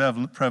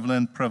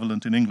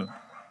prevalent in England.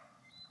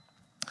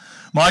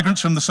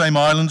 Migrants from the same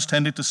islands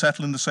tended to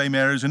settle in the same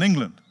areas in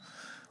England.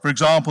 For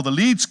example, the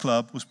Leeds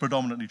club was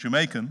predominantly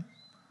Jamaican,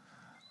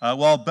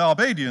 while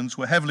Barbadians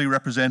were heavily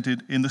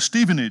represented in the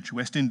Stevenage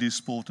West Indies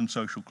Sport and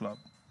Social Club.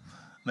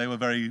 They were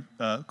very,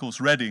 of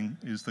course, Reading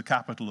is the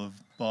capital of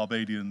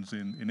Barbadians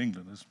in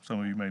England, as some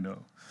of you may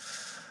know.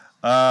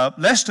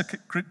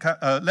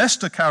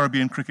 Leicester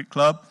Caribbean Cricket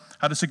Club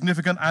had a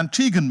significant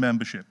Antiguan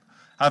membership,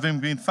 having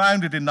been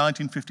founded in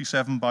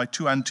 1957 by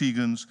 2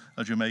 Antiguans,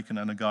 a Jamaican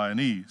and a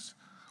Guyanese.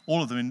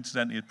 All of them,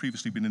 incidentally, had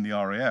previously been in the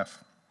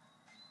RAF.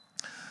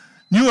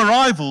 New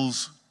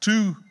arrivals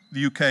to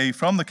the UK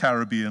from the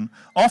Caribbean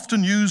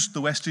often used the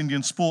West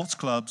Indian sports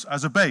clubs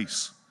as a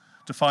base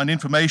to find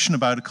information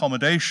about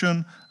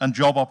accommodation and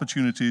job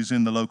opportunities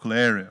in the local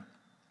area.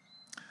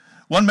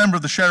 One member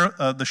of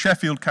the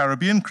Sheffield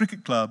Caribbean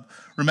Cricket Club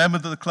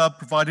remembered that the club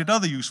provided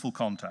other useful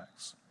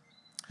contacts.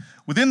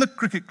 Within the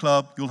cricket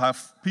club, you'll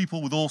have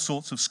people with all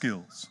sorts of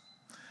skills.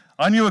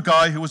 I knew a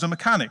guy who was a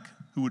mechanic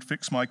who would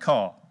fix my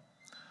car.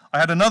 I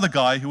had another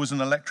guy who was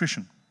an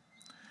electrician.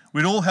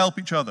 We'd all help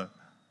each other,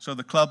 so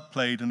the club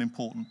played an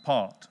important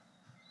part.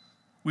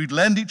 We'd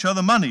lend each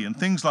other money and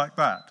things like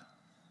that,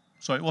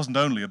 so it wasn't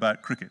only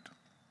about cricket.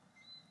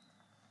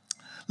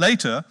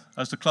 Later,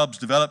 as the clubs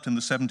developed in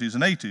the 70s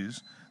and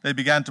 80s, they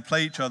began to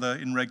play each other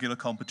in regular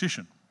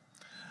competition.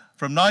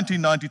 From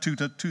 1992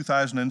 to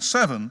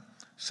 2007,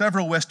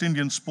 several West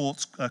Indian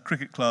sports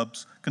cricket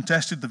clubs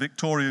contested the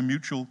Victoria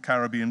Mutual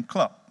Caribbean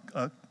Cup.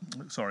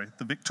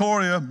 The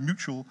Victoria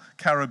Mutual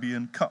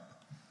Caribbean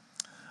Cup.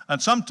 And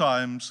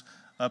sometimes,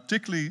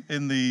 particularly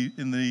in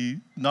the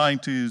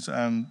 90s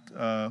and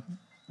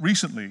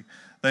recently,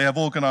 they have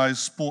organized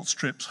sports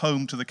trips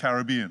home to the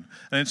Caribbean.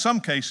 And in some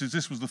cases,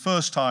 this was the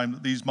first time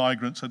that these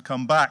migrants had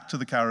come back to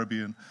the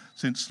Caribbean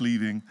since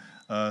leaving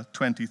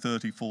 20,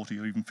 30, 40,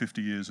 or even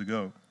 50 years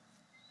ago.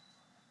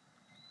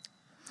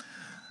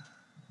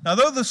 Now,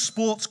 though the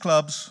sports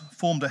clubs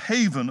formed a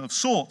haven of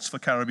sorts for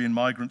Caribbean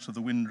migrants of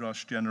the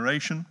Windrush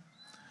generation,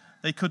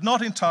 they could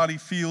not entirely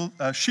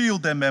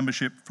shield their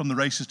membership from the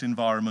racist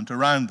environment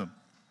around them.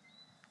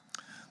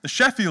 The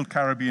Sheffield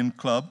Caribbean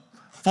Club,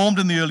 formed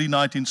in the early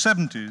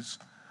 1970s,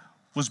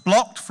 was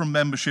blocked from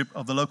membership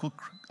of the local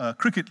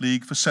cricket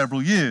league for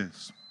several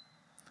years,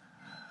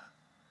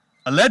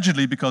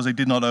 allegedly because they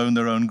did not own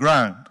their own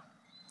ground,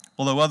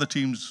 although other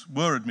teams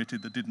were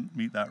admitted that didn't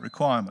meet that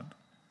requirement.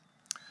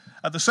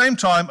 At the same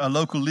time, as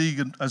local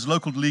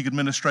league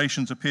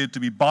administrations appeared to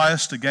be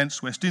biased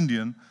against West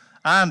Indian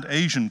and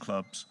Asian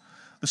clubs,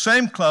 the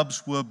same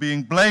clubs were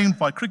being blamed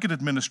by cricket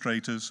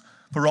administrators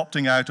for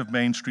opting out of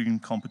mainstream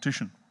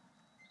competition.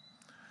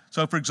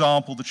 So, for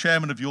example, the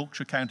chairman of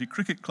Yorkshire County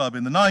Cricket Club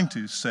in the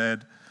 90s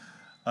said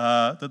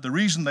that the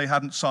reason they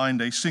hadn't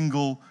signed a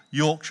single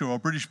Yorkshire or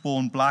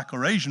British-born black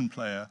or Asian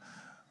player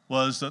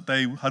was that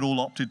they had all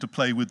opted to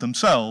play with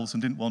themselves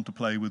and didn't want to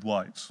play with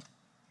whites.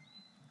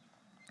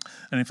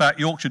 And in fact,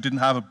 Yorkshire didn't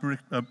have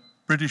a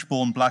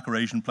British-born black or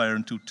Asian player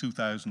until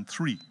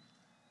 2003.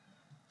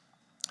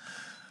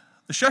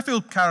 The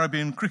Sheffield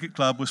Caribbean Cricket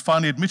Club was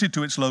finally admitted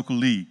to its local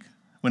league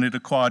when it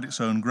acquired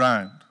its own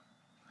ground.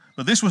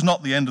 But this was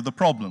not the end of the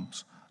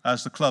problems,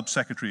 as the club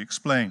secretary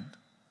explained.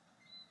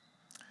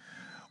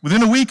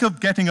 Within a week of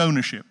getting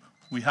ownership,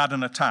 we had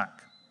an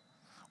attack.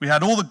 We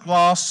had all the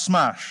glass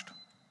smashed.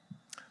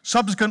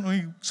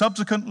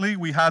 Subsequently,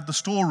 we had the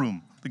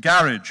storeroom, the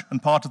garage,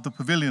 and part of the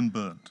pavilion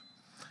burnt.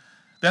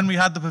 Then we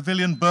had the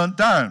pavilion burnt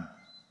down,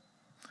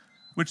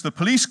 which the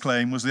police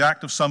claim was the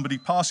act of somebody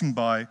passing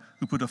by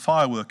who put a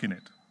firework in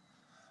it.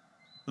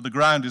 But the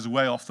ground is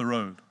way off the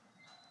road.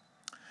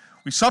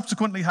 We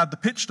subsequently had the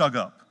pitch dug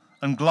up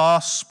and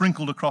glass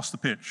sprinkled across the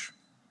pitch.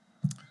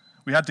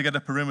 We had to get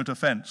a perimeter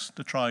fence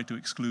to try to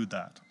exclude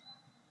that.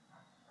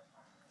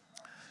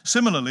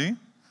 Similarly,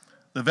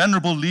 the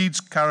venerable Leeds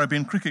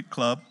Caribbean Cricket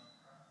Club,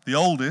 the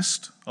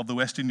oldest of the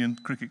West Indian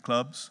cricket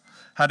clubs,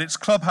 had its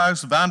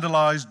clubhouse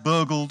vandalized,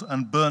 burgled,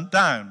 and burnt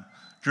down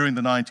during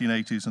the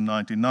 1980s and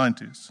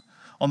 1990s.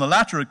 On the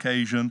latter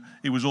occasion,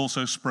 it was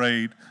also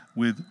sprayed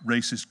with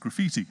racist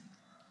graffiti.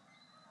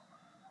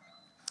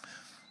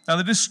 Now,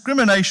 the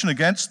discrimination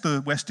against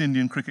the West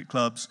Indian cricket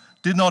clubs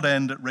did not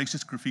end at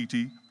racist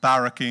graffiti,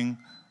 barracking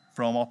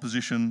from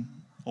opposition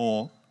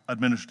or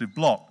administrative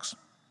blocks.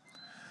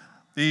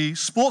 The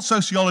sports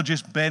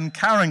sociologist Ben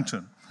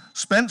Carrington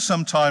spent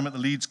some time at the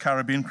Leeds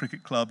Caribbean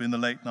Cricket Club in the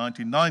late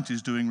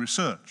 1990s doing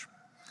research.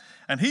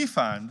 And he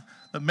found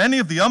that many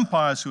of the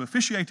umpires who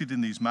officiated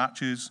in these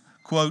matches,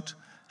 quote,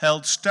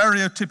 held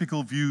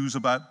stereotypical views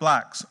about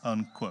blacks,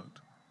 unquote.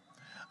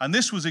 And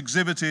this was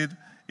exhibited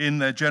in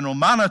their general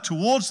manner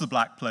towards the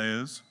black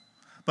players,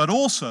 but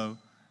also,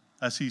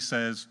 as he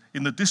says,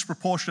 in the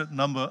disproportionate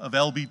number of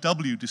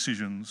LBW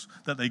decisions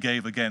that they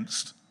gave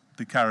against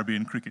the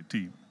Caribbean cricket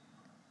team.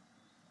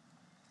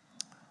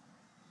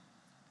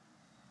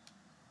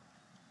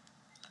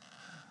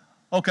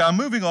 Okay, I'm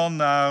moving on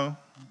now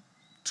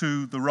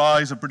to the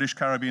rise of British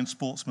Caribbean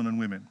sportsmen and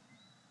women.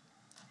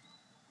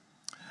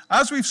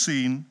 As we've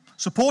seen,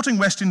 supporting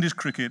West Indies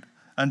cricket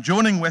and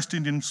joining West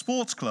Indian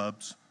sports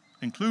clubs,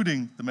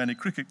 including the many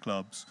cricket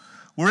clubs,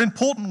 were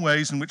important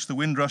ways in which the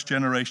Windrush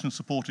generation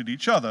supported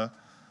each other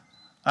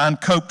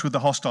and coped with the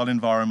hostile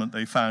environment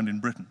they found in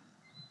Britain.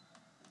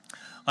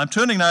 I'm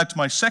turning now to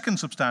my second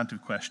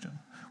substantive question,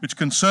 which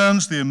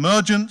concerns the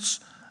emergence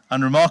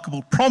and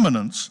remarkable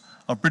prominence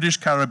of British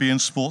Caribbean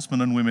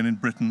sportsmen and women in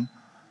Britain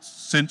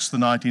since the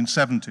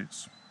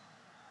 1970s.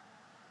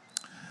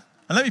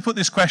 And let me put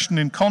this question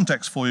in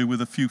context for you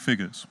with a few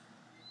figures.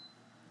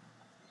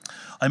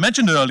 I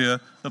mentioned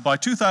earlier that by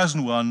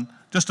 2001,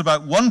 just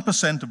about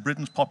 1% of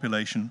Britain's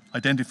population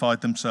identified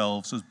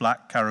themselves as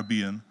black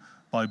Caribbean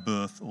by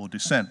birth or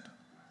descent.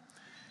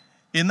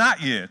 In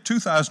that year,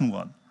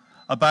 2001,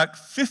 about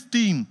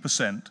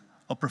 15%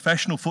 of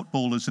professional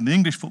footballers in the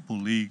English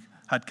Football League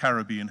had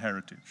Caribbean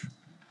heritage.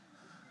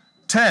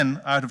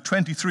 10 out of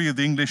 23 of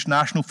the English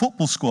national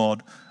football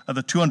squad at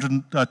the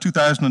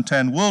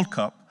 2010 World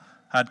Cup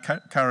had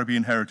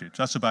Caribbean heritage.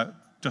 That's about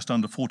just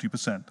under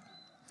 40%.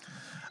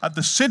 At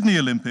the Sydney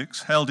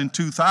Olympics, held in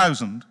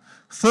 2000,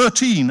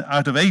 13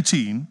 out of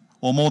 18,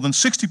 or more than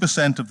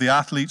 60% of the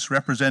athletes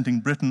representing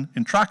Britain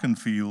in track and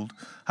field,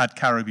 had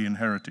Caribbean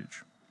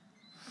heritage.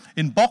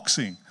 In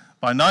boxing,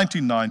 by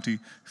 1990,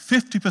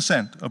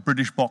 50% of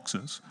British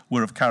boxers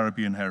were of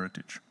Caribbean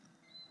heritage.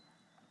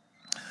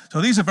 So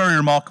these are very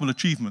remarkable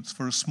achievements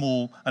for a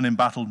small and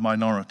embattled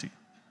minority.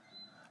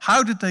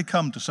 How did they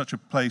come to such a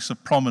place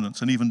of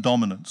prominence and even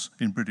dominance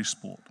in British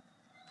sport?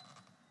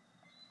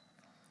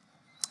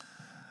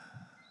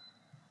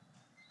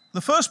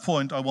 The first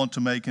point I want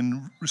to make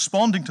in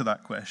responding to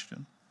that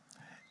question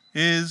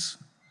is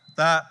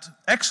that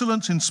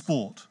excellence in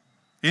sport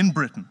in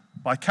Britain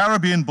by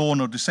Caribbean-born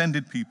or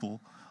descended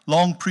people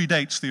long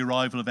predates the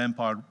arrival of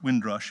Empire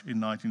Windrush in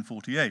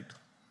 1948.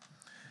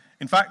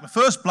 In fact, the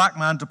first black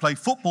man to play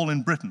football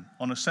in Britain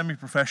on a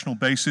semi-professional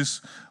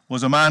basis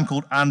was a man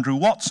called Andrew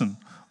Watson,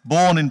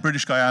 born in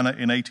British Guiana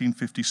in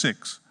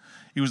 1856.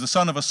 He was the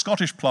son of a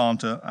Scottish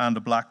planter and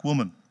a black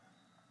woman.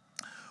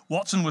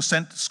 Watson was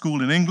sent to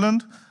school in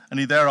England and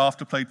he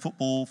thereafter played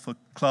football for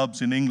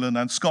clubs in England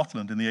and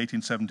Scotland in the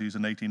 1870s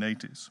and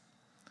 1880s.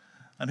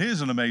 And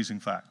here's an amazing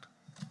fact.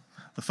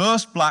 The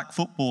first black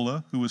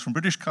footballer who was from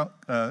the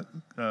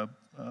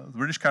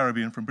British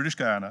Caribbean, from British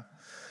Guyana,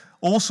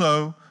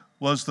 also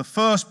was the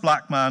first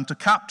black man to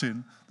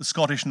captain the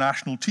Scottish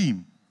national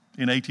team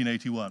in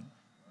 1881.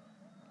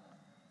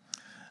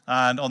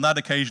 And on that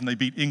occasion, they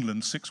beat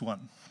England 6-1.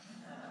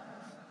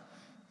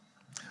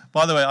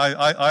 By the way,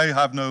 I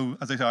have no,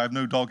 as I say, I have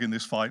no dog in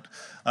this fight.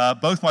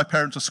 Both my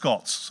parents are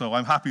Scots, so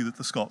I'm happy that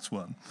the Scots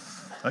won,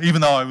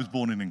 even though I was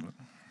born in England.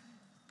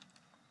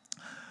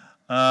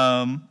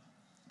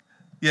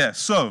 Yeah,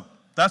 so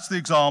that's the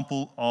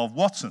example of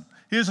Watson.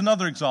 Here's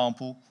another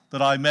example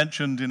that I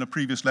mentioned in a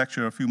previous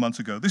lecture a few months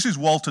ago. This is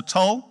Walter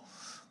Tull,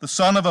 the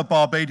son of a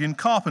Barbadian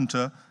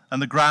carpenter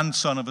and the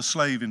grandson of a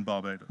slave in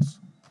Barbados.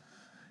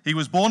 He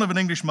was born of an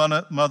English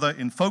mother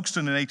in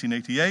Folkestone in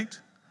 1888,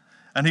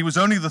 and he was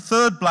only the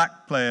third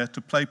black player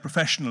to play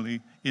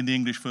professionally in the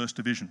English First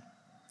Division.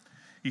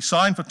 He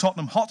signed for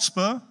Tottenham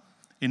Hotspur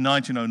in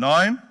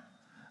 1909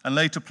 and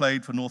later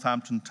played for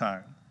Northampton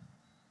Town.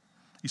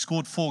 He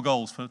scored 4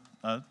 goals for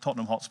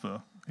Tottenham Hotspur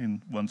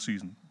in one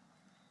season.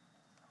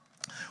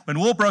 When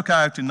war broke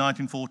out in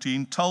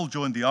 1914, Tull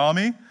joined the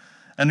army,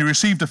 and he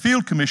received a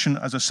field commission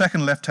as a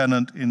second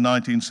lieutenant in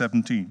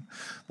 1917.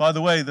 By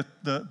the way,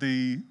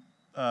 the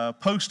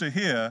poster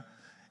here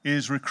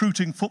is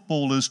recruiting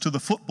footballers to the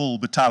football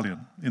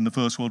battalion in the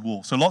First World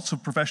War. So lots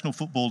of professional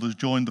footballers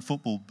joined the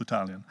football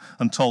battalion,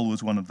 and Tull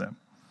was one of them.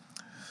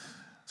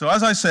 So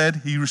as I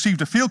said, he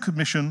received a field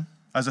commission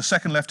as a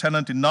second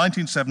lieutenant in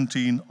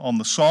 1917 on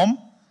the Somme,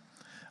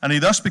 and he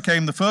thus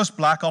became the first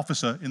black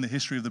officer in the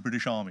history of the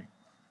British Army.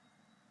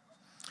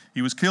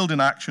 He was killed in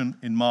action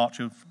in March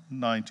of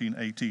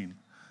 1918,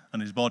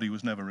 and his body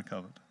was never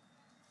recovered.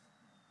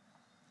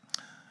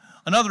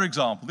 Another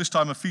example, this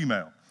time a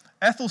female.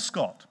 Ethel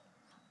Scott,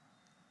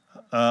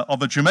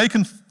 of a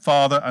Jamaican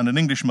father and an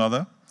English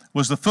mother,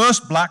 was the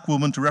first black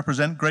woman to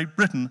represent Great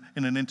Britain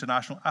in an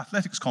international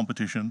athletics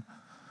competition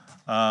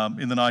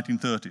in the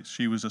 1930s.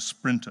 She was a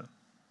sprinter.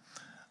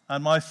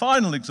 And my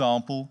final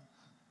example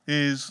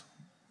is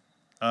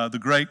the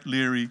great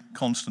Leary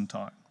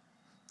Constantine,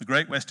 the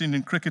great West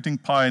Indian cricketing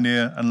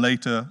pioneer and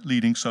later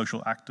leading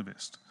social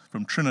activist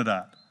from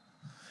Trinidad.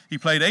 He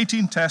played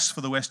 18 tests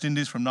for the West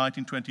Indies from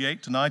 1928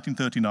 to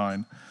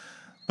 1939,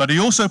 but he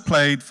also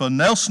played for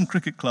Nelson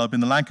Cricket Club in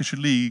the Lancashire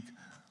League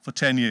for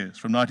 10 years,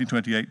 from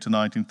 1928 to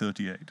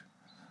 1938,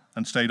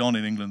 and stayed on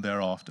in England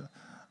thereafter.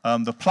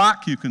 The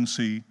plaque you can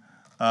see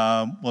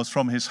was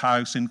from his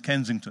house in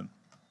Kensington.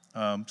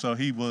 So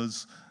he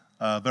was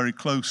very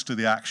close to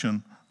the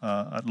action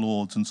at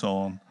Lord's and so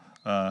on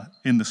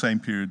in the same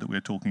period that we're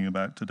talking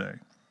about today.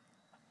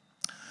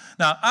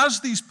 Now,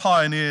 as these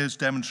pioneers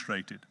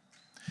demonstrated,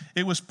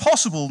 it was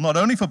possible not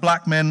only for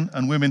black men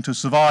and women to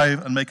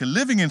survive and make a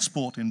living in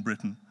sport in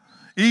Britain,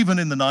 even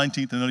in the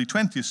 19th and early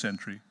 20th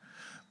century,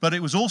 but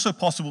it was also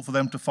possible for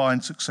them to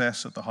find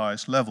success at the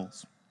highest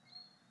levels.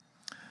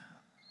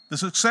 The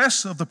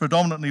success of the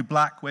predominantly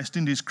black West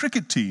Indies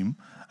cricket team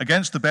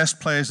against the best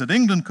players that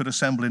England could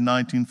assemble in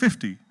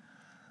 1950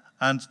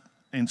 and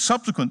in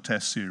subsequent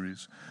test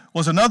series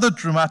was another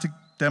dramatic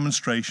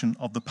demonstration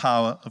of the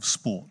power of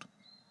sport.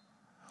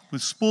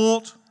 With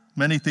sport,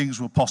 many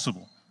things were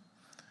possible.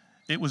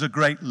 It was a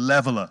great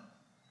leveler.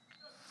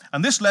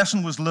 And this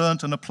lesson was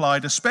learnt and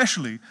applied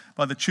especially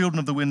by the children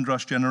of the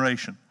Windrush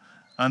generation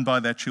and by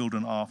their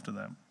children after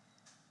them.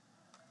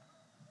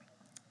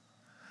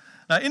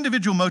 Now,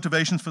 individual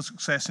motivations for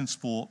success in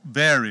sport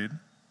varied,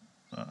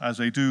 as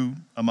they do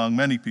among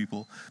many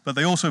people, but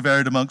they also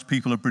varied amongst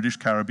people of British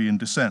Caribbean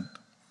descent.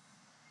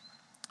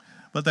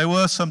 But there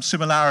were some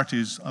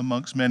similarities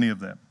amongst many of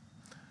them.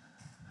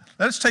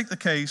 Let's take the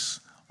case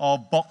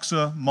of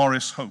boxer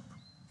Maurice Hope.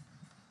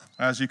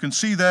 As you can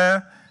see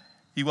there,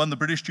 he won the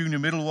British Junior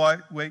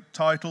Middleweight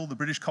title, the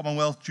British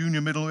Commonwealth Junior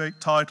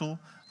Middleweight title,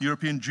 the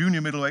European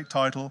Junior Middleweight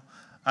title,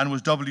 and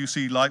was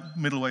WC Light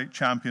Middleweight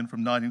champion from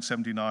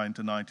 1979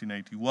 to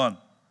 1981.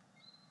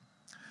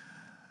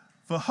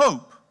 For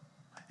Hope,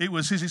 it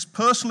was his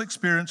personal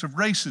experience of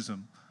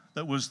racism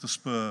that was the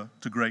spur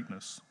to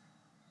greatness.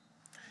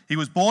 He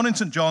was born in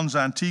St. John's,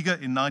 Antigua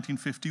in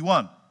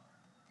 1951.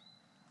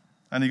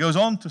 And he goes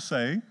on to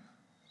say,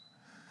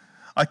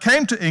 "I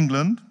came to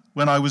England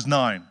when I was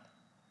 9.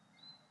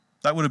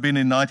 That would have been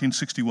in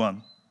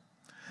 1961.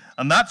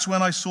 And that's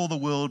when I saw the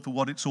world for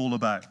what it's all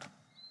about.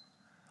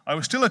 I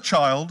was still a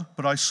child,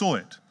 but I saw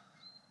it,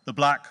 the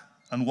black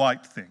and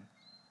white thing.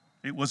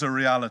 It was a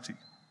reality.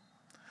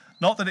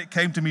 Not that it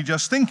came to me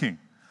just thinking.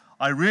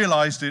 I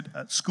realized it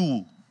at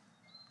school.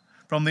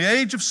 From the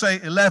age of, say,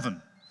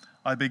 11,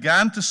 I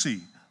began to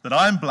see that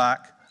I'm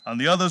black and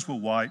the others were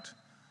white,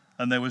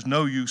 and there was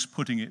no use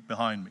putting it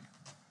behind me."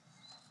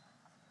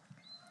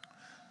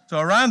 So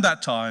around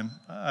that time,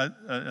 at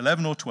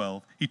 11 or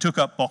 12, he took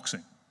up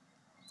boxing.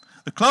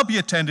 The club he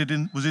attended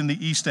was in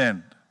the East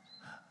End.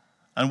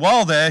 And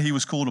while there, he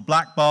was called a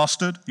black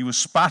bastard, he was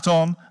spat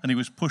on, and he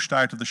was pushed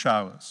out of the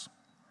showers.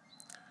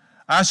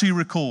 As he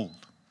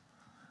recalled,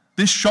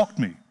 This shocked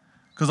me,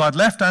 because I'd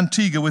left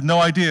Antigua with no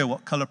idea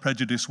what color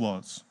prejudice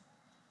was.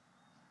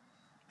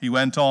 He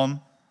went on,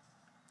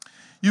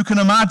 "You can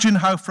imagine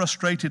how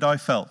frustrated I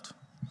felt.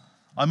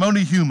 I'm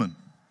only human.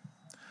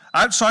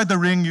 Outside the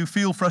ring, you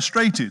feel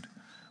frustrated,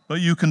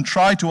 but you can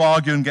try to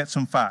argue and get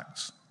some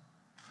facts.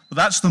 But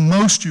that's the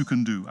most you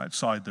can do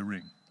outside the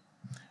ring.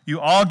 You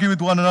argue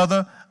with one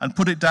another and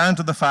put it down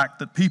to the fact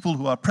that people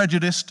who are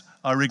prejudiced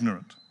are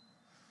ignorant.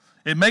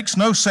 It makes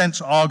no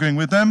sense arguing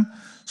with them,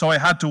 so I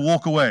had to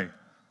walk away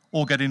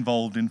or get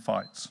involved in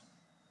fights.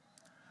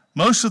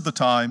 Most of the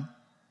time,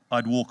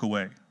 I'd walk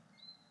away.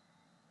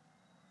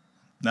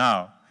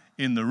 Now,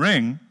 in the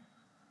ring,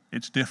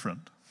 it's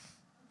different.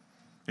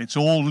 It's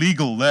all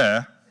legal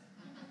there.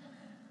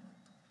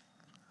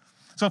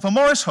 So for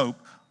Maurice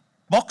Hope,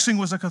 boxing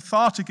was a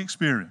cathartic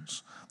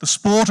experience. The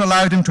sport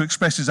allowed him to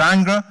express his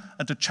anger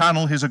and to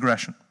channel his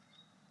aggression.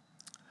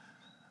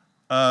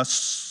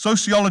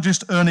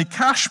 Sociologist Ernie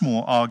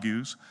Cashmore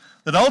argues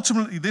that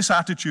ultimately this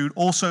attitude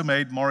also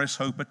made Maurice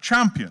Hope a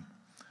champion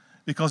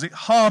because it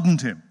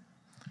hardened him.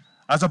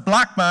 As a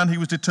black man, he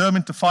was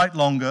determined to fight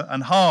longer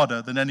and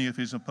harder than any of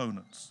his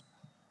opponents.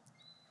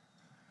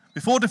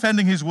 Before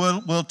defending his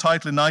world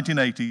title in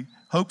 1980,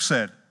 Hope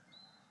said,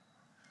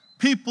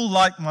 "People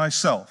like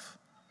myself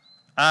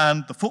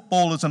and the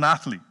footballers and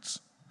athletes,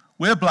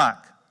 we're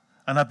black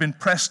and have been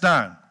pressed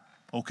down,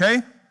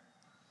 okay?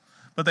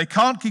 But they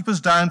can't keep us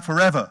down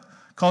forever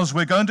because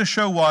we're going to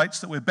show whites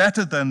that we're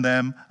better than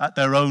them at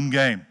their own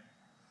game.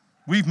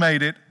 We've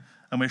made it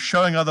and we're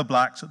showing other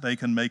blacks that they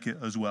can make it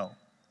as well."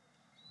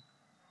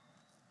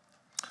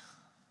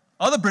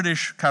 Other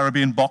British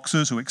Caribbean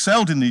boxers who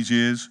excelled in these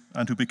years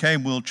and who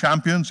became world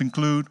champions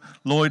include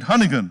Lloyd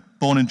Honeyghan,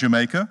 born in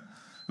Jamaica,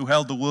 who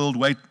held the world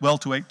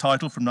welterweight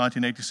title from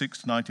 1986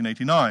 to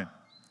 1989.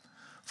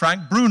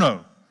 Frank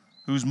Bruno,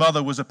 whose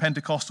mother was a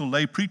Pentecostal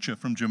lay preacher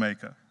from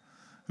Jamaica,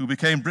 who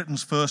became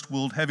Britain's first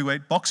world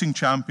heavyweight boxing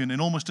champion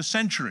in almost a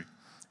century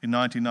in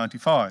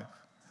 1995.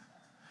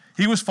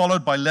 He was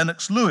followed by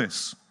Lennox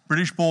Lewis,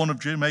 British-born of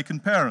Jamaican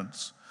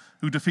parents,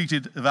 who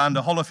defeated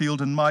Evander Holyfield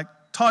and Mike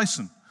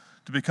Tyson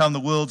to become the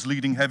world's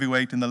leading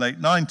heavyweight in the late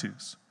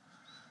 90s.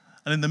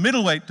 And in the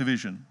middleweight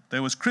division,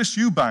 there was Chris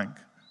Eubank,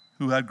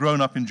 who had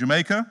grown up in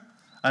Jamaica,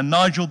 and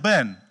Nigel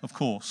Benn, of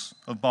course,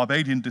 of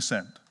Barbadian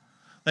descent.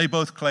 They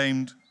both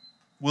claimed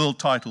world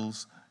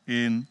titles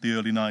in the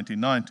early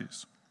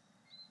 1990s.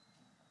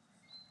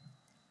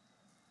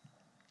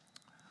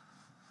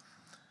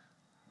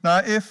 Now,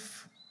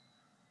 if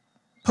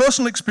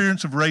personal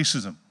experience of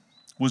racism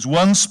was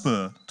one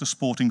spur to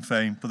sporting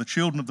fame for the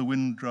children of the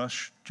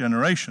Windrush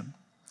generation,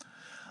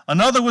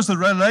 another was the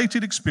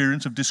related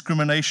experience of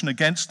discrimination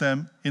against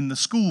them in the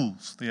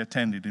schools they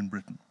attended in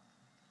Britain.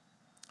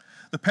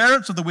 The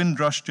parents of the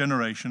Windrush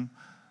generation,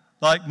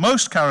 like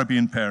most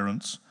Caribbean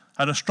parents,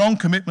 had a strong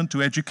commitment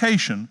to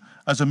education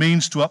as a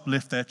means to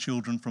uplift their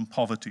children from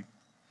poverty.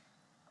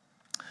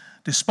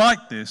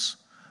 Despite this,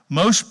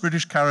 most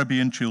British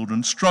Caribbean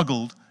children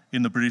struggled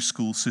in the British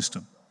school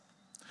system,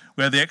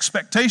 where the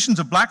expectations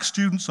of black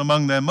students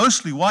among their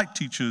mostly white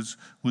teachers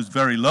was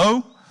very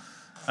low,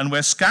 and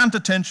where scant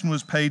attention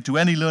was paid to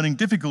any learning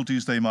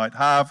difficulties they might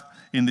have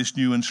in this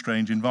new and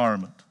strange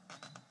environment.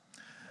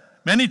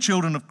 Many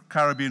children of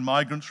Caribbean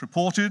migrants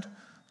reported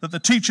that the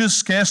teachers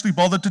scarcely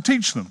bothered to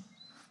teach them,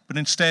 but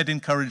instead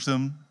encouraged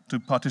them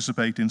to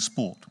participate in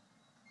sport.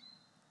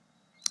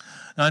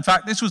 Now, in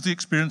fact, this was the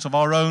experience of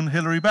our own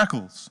Hilary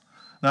Beckles,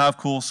 now, of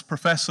course,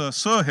 Professor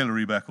Sir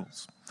Hilary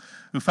Beckles,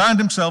 who found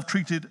himself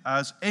treated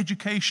as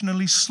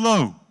educationally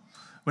slow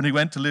when he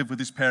went to live with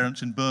his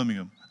parents in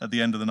Birmingham at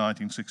the end of the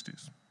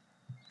 1960s.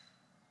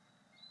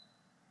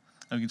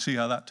 And you can see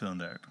how that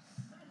turned out.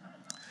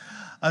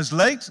 As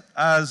late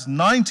as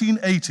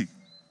 1980,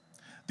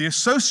 the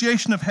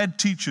Association of Head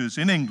Teachers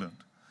in England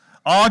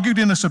argued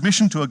in a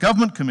submission to a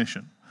government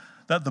commission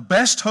that the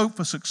best hope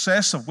for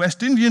success of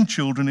West Indian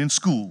children in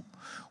school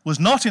was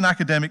not in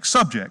academic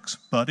subjects,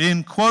 but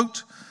in,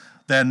 quote,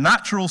 their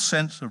natural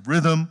sense of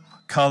rhythm,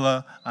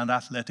 color, and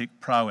athletic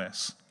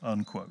prowess,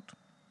 unquote.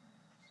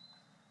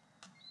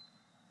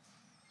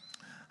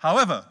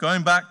 However,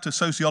 going back to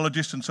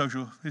sociologist and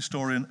social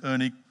historian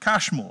Ernie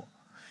Cashmore,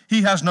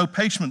 he has no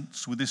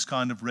patience with this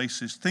kind of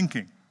racist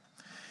thinking.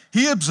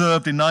 He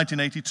observed in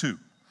 1982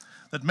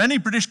 that many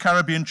British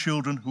Caribbean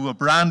children who were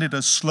branded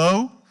as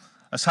slow,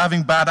 as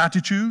having bad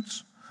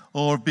attitudes,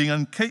 or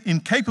being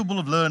incapable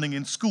of learning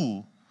in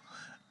school,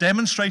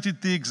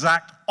 demonstrated the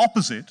exact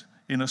opposite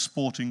in a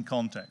sporting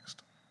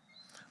context.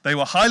 They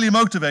were highly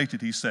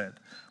motivated, he said,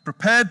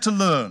 prepared to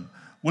learn,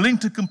 willing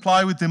to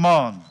comply with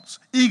demands,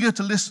 eager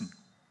to listen.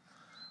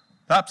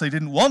 Perhaps they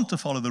didn't want to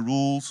follow the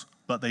rules,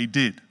 but they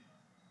did.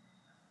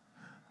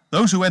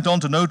 Those who went on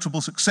to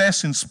notable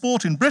success in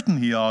sport in Britain,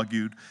 he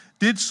argued,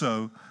 did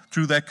so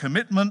through their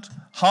commitment,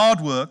 hard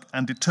work,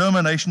 and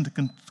determination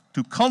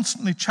to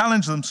constantly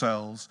challenge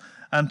themselves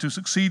and to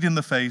succeed in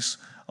the face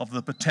of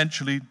the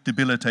potentially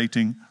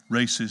debilitating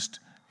racist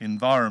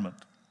environment.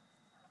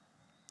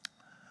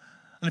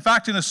 And in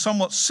fact, in a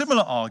somewhat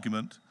similar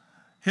argument,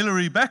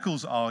 Hilary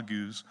Beckles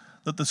argues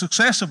that the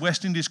success of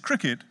West Indies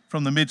cricket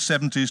from the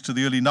mid-70s to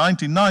the early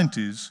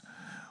 1990s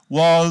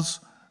was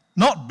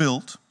not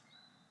built,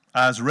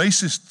 as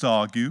racists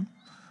argue,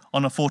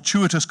 on a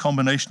fortuitous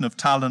combination of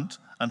talent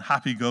and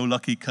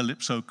happy-go-lucky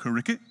calypso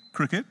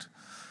cricket,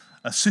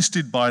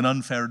 assisted by an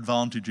unfair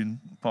advantage in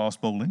fast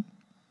bowling.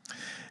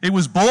 It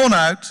was born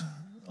out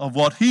of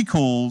what he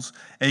calls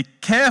a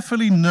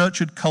carefully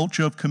nurtured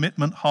culture of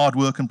commitment, hard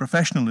work, and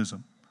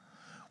professionalism,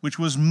 which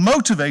was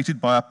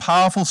motivated by a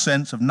powerful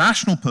sense of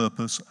national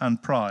purpose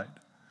and pride.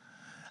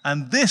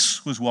 And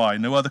this was why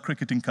no other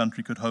cricketing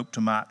country could hope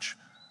to match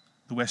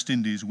the West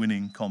Indies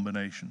winning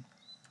combination.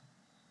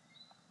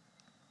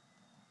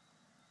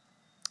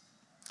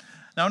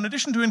 Now, in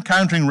addition to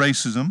encountering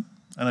racism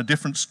and a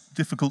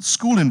difficult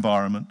school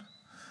environment,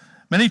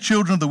 many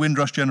children of the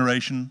Windrush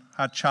generation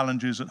had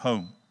challenges at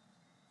home.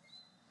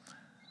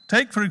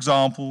 Take, for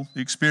example,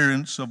 the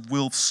experience of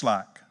Wilf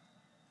Slack.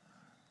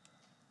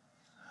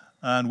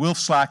 And Wilf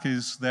Slack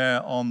is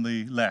there on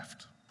the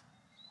left.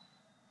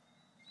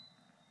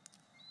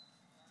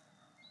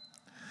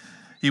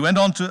 He went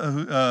on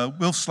to,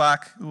 Wilf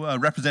Slack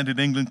represented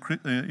England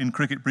in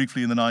cricket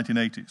briefly in the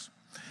 1980s.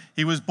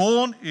 He was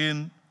born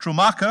in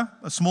Trumaka,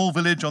 a small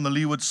village on the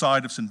leeward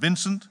side of St.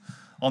 Vincent,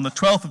 on the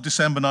 12th of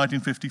December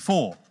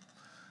 1954.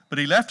 But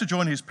he left to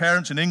join his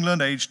parents in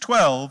England, aged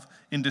 12,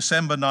 in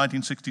December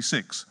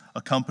 1966,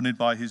 accompanied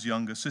by his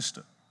younger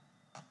sister.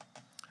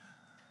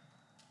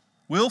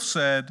 Wilf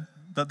said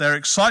that their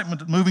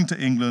excitement at moving to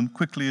England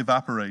quickly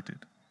evaporated.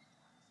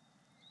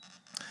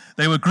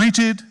 They were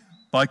greeted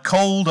by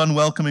cold,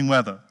 unwelcoming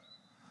weather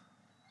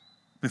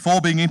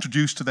before being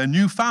introduced to their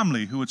new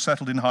family who had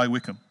settled in High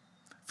Wycombe.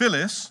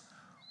 Phyllis,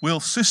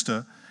 Wilf's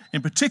sister,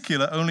 in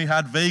particular, only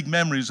had vague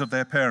memories of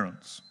their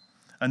parents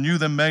and knew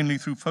them mainly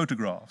through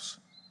photographs,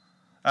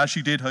 as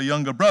she did her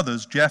younger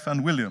brothers, Jeff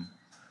and William,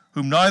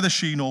 whom neither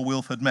she nor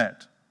Wilf had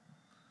met.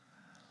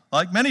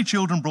 Like many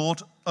children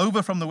brought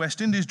over from the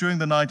West Indies during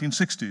the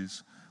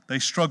 1960s, they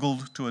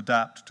struggled to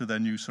adapt to their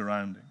new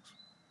surroundings.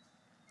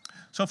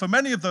 So for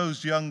many of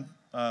those young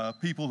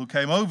people who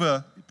came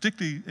over,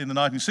 particularly in the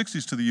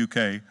 1960s to the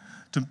UK,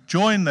 to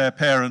join their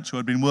parents who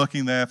had been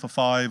working there for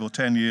 5 or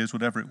 10 years,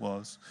 whatever it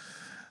was,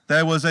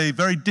 there was a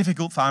very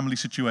difficult family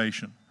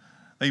situation.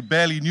 They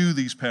barely knew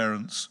these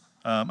parents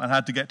and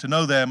had to get to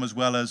know them as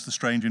well as the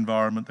strange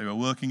environment they were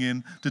working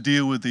in, to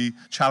deal with the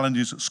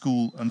challenges at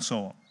school and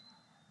so on.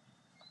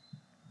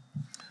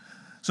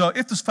 So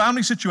if this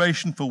family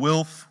situation for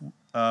Wilf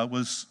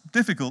was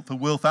difficult, for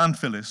Wilf and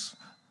Phyllis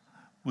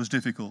was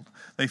difficult,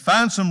 they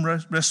found some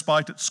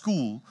respite at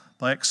school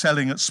by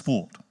excelling at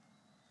sport.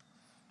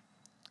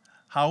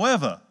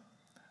 However,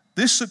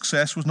 this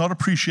success was not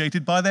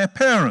appreciated by their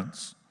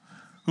parents,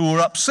 who were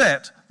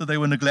upset that they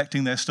were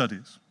neglecting their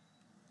studies.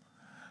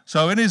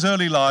 So in his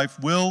early life,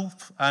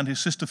 Wilf and his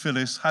sister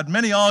Phyllis had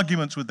many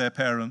arguments with their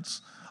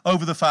parents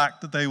over the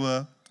fact that they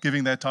were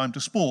giving their time to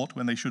sport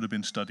when they should have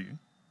been studying.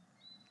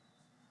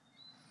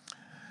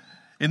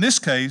 In this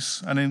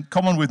case, and in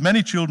common with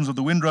many children of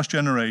the Windrush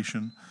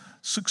generation,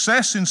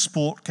 success in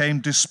sport came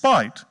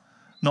despite,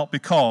 not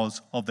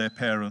because, of their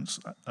parents'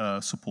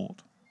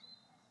 support.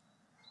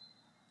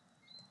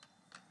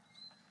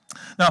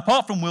 Now,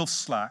 apart from Wilf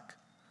Slack,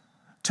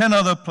 10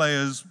 other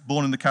players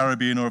born in the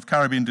Caribbean or of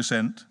Caribbean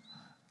descent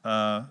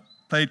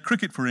played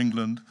cricket for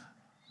England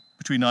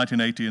between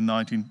 1980 and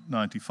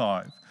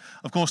 1995.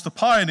 Of course, the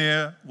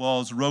pioneer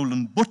was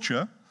Roland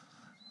Butcher,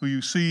 who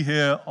you see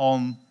here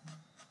on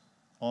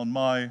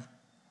my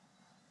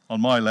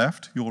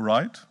left, your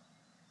right.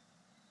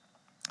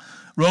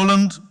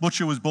 Roland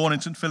Butcher was born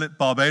in St. Philip,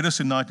 Barbados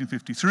in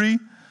 1953,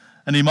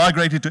 and he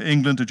migrated to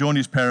England to join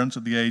his parents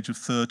at the age of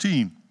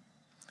 13.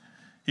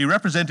 He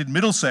represented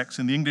Middlesex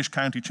in the English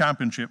County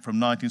Championship from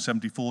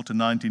 1974 to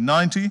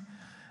 1990,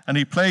 and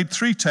he played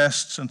 3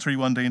 tests and 3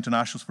 one-day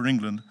internationals for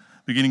England,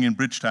 beginning in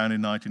Bridgetown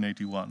in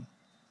 1981.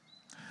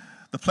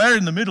 The player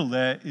in the middle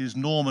there is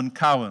Norman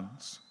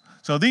Cowans.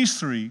 So these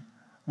 3,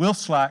 Wilf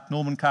Slack,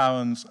 Norman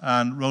Cowans,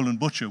 and Roland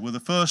Butcher, were the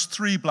first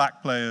 3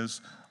 black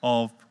players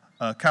of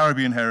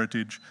Caribbean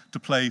heritage to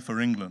play for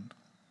England.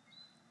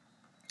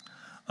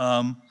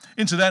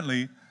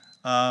 Incidentally,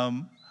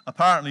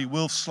 apparently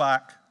Wilf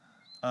Slack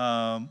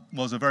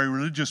was a very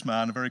religious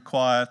man, a very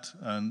quiet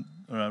and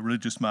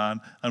religious man,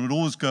 and would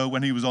always go,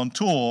 when he was on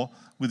tour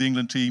with the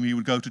England team, he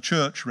would go to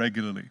church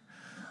regularly.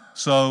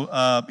 So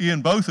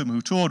Ian Botham,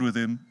 who toured with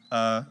him,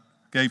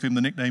 gave him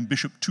the nickname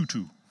Bishop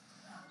Tutu.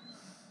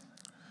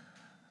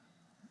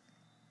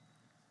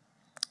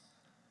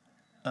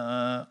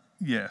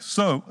 Yes,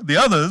 so the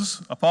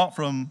others, apart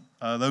from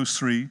those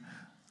 3,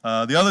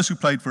 the others who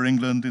played for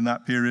England in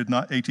that period,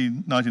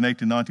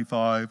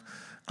 1980-95,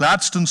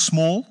 Gladstone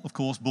Small, of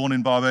course, born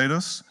in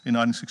Barbados in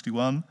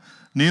 1961,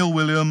 Neil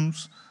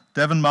Williams,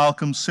 Devon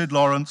Malcolm, Sid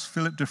Lawrence,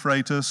 Philip De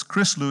Freitas,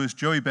 Chris Lewis,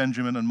 Joey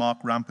Benjamin, and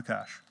Mark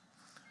Rampakash.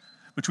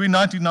 Between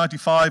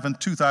 1995 and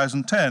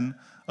 2010,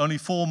 only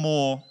 4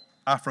 more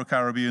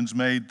Afro-Caribbeans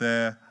made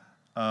their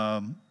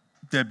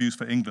debuts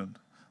for England.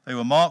 They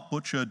were Mark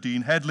Butcher,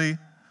 Dean Headley,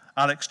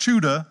 Alex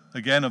Tudor,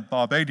 again of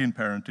Barbadian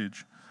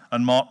parentage,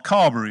 and Mark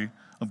Carberry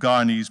of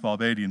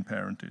Guyanese-Barbadian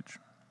parentage.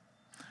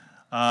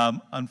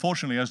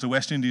 Unfortunately, as the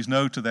West Indies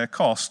know to their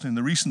cost, in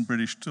the recent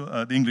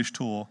the English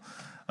tour,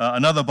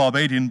 another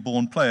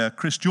Barbadian-born player,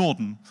 Chris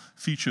Jordan,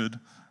 featured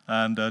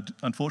and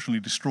unfortunately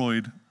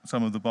destroyed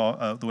some of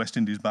the West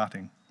Indies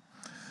batting.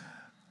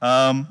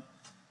 Oh,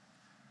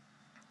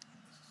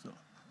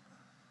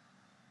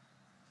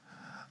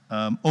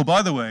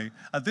 by the way,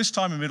 at this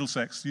time in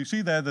Middlesex, you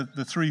see there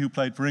the three who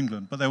played for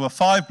England, but there were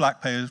 5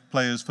 black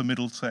players for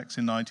Middlesex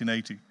in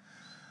 1980.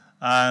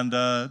 And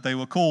they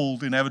were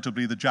called,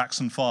 inevitably, the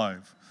Jackson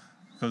 5,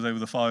 because they were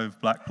the 5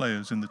 black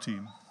players in the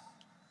team.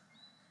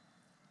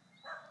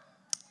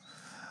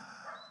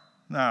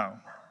 Now,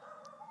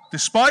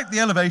 despite the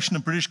elevation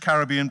of British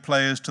Caribbean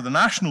players to the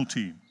national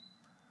team,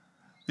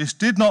 this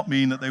did not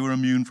mean that they were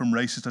immune from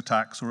racist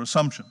attacks or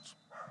assumptions.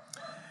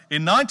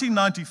 In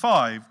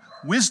 1995,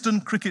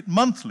 Wisden Cricket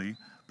Monthly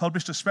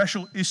published a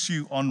special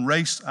issue on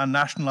race and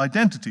national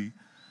identity,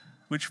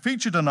 which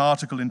featured an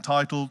article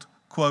entitled,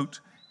 quote,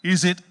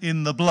 "Is it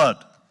in the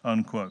blood?"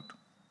 unquote.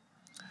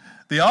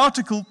 The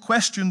article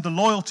questioned the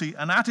loyalty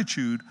and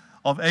attitude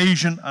of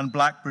Asian and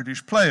black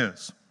British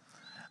players,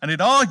 and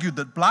it argued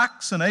that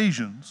blacks and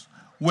Asians,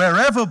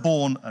 wherever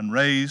born and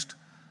raised,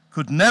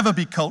 could never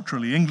be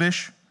culturally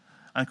English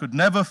and could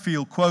never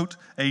feel, quote,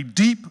 "a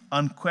deep,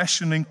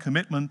 unquestioning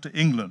commitment to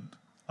England,"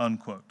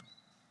 unquote.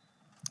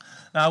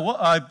 Now, what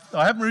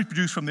I haven't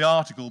reproduced from the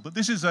article, but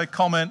this is a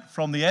comment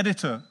from the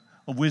editor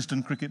of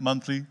Wisden Cricket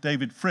Monthly,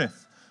 David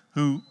Frith,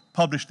 who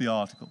published the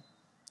article.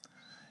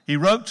 He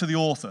wrote to the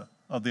author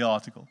of the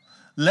article,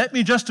 "Let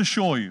me just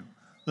assure you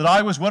that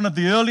I was one of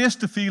the earliest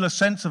to feel a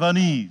sense of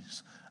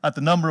unease at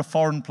the number of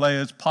foreign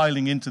players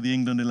piling into the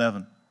England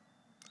 11.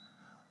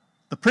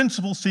 The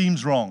principle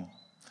seems wrong,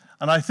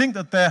 and I think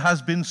that there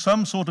has been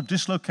some sort of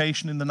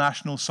dislocation in the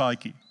national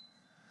psyche.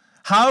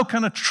 How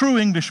can a true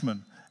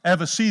Englishman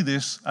ever see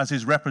this as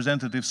his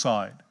representative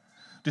side,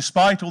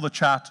 despite all the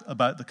chat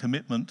about the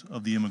commitment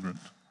of the immigrant?"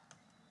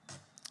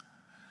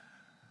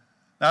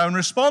 Now, in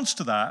response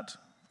to that,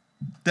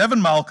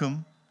 Devon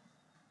Malcolm,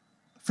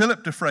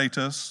 Philip de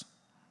Freitas,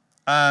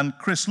 and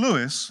Chris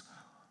Lewis,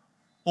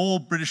 all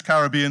British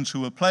Caribbeans who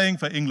were playing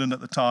for England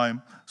at the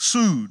time,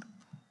 sued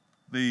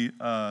the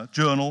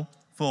journal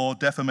for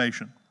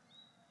defamation.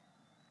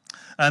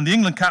 And the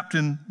England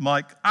captain,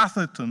 Mike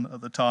Atherton,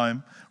 at the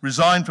time,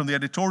 resigned from the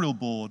editorial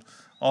board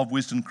of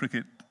Wisden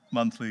Cricket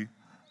Monthly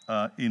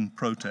in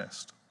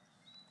protest.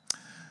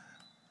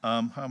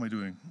 How am I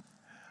doing?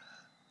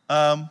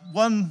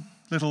 One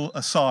little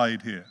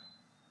aside here.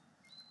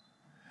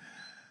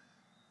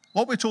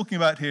 What we're talking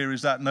about here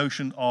is that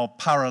notion of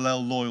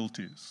parallel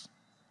loyalties.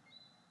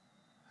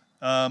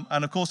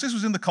 And of course, this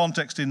was in the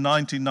context in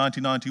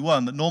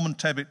 1990-91 that Norman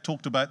Tebbit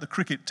talked about the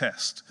cricket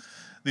test,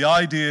 the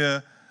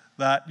idea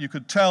that you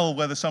could tell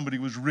whether somebody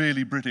was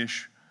really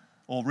British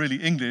or really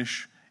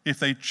English if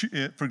they,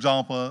 for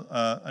example,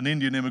 an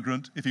Indian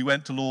immigrant, if he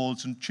went to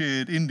Lord's and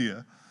cheered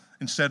India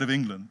instead of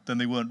England, then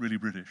they weren't really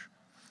British.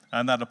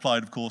 And that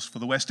applied, of course, for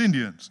the West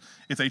Indians.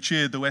 If they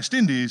cheered the West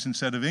Indies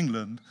instead of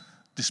England,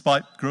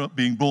 despite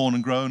being born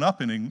and grown up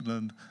in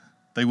England,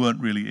 they weren't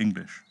really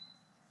English.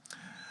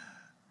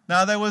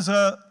 Now, there was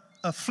a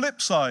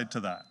flip side to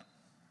that.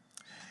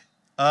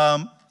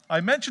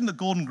 I mentioned that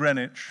Gordon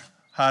Greenwich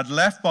had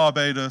left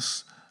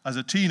Barbados as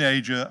a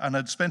teenager and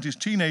had spent his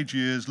teenage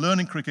years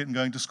learning cricket and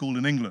going to school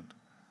in England.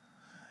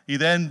 He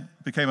then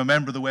became a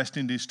member of the West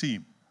Indies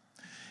team.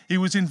 He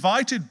was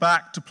invited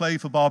back to play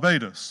for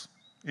Barbados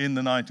in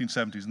the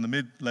 1970s, in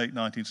the late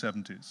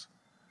 1970s.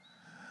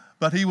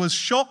 But he was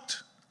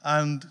shocked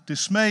and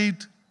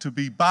dismayed to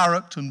be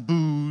barracked and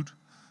booed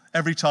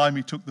every time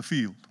he took the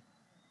field.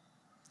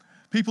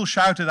 People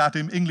shouted at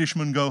him,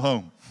 "Englishman, go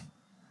home."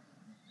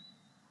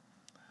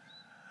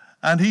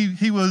 And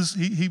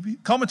he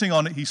commenting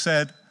on it, he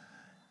said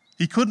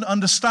he couldn't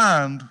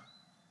understand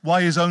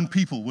why his own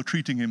people were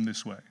treating him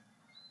this way.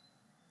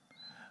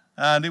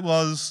 And it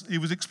was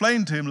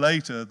explained to him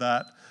later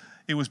that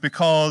it was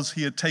because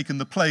he had taken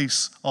the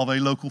place of a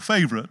local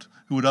favorite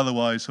who would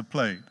otherwise have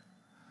played.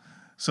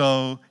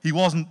 So he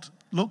wasn't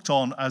looked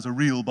on as a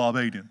real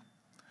Barbadian.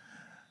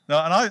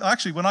 Now, and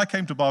actually, when I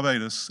came to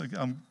Barbados,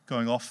 I'm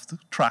going off the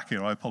track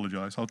here, I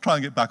apologize. I'll try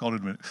and get back on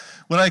in a minute.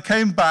 When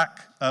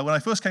I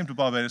first came to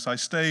Barbados, I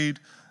stayed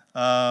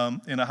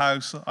in a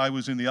house. I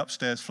was in the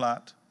upstairs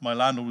flat. My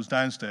landlord was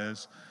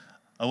downstairs,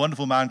 a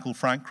wonderful man called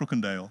Frank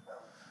Crookendale.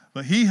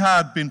 But he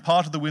had been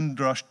part of the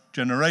Windrush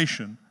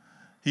generation.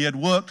 He had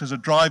worked as a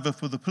driver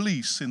for the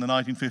police in the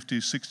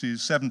 1950s, 60s,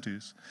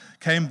 70s,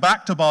 came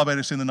back to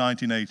Barbados in the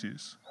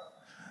 1980s,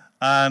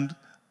 and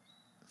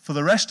for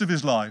the rest of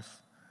his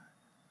life,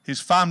 his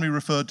family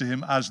referred to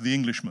him as the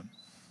Englishman.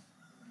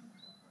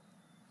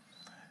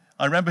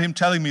 I remember him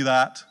telling me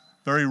that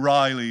very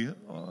wryly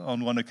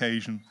on one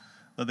occasion,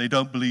 that they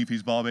don't believe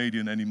he's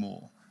Barbadian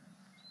anymore.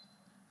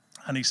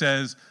 And he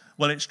says,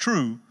 well, it's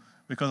true,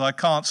 because I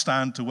can't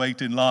stand to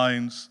wait in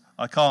lines,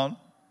 I can't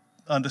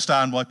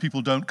understand why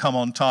people don't come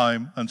on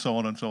time, and so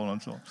on and so on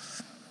and so on.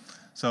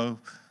 So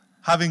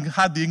having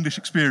had the English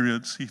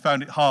experience, he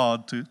found it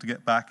hard to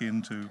get back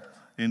into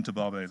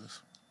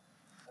Barbados.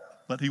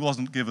 But he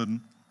wasn't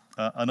given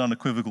an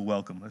unequivocal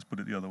welcome, let's put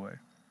it the other way.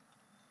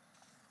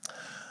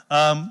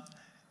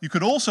 You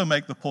could also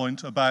make the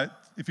point about,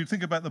 if you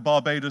think about the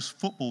Barbados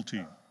football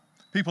team,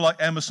 people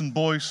like Emerson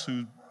Boyce,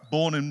 who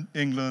born in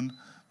England,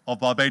 of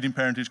Barbadian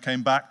parentage,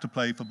 came back to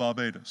play for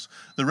Barbados.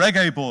 The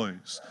Reggae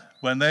Boys,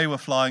 when they were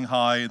flying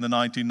high in the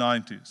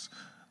 1990s,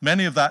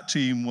 many of that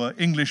team were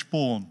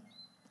English-born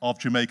of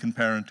Jamaican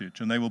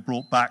parentage, and they were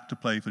brought back to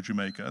play for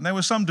Jamaica. And there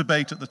was some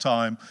debate at the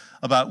time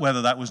about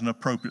whether that was an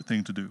appropriate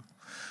thing to do.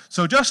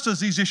 So just as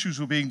these issues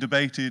were being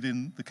debated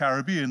in the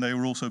Caribbean, they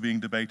were also being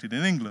debated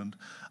in England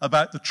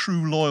about the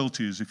true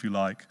loyalties, if you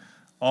like,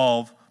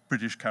 of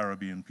British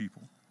Caribbean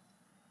people.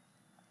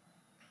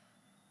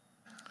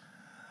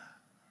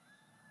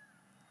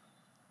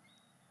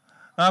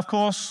 Now, of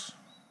course,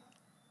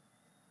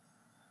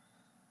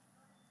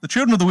 the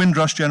children of the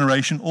Windrush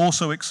generation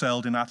also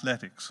excelled in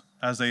athletics,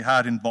 as they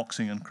had in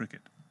boxing and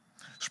cricket.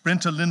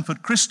 Sprinter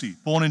Linford Christie,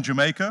 born in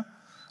Jamaica,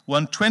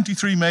 won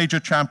 23 major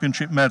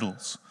championship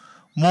medals,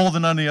 more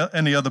than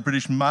any other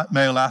British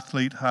male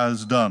athlete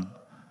has done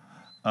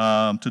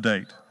to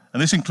date.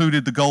 And this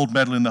included the gold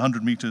medal in the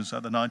 100 meters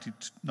at the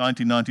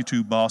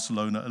 1992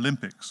 Barcelona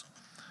Olympics.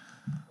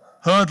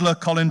 Hurdler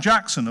Colin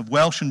Jackson, of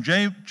Welsh and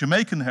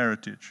Jamaican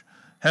heritage,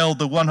 held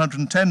the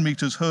 110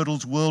 meters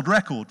hurdles world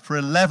record for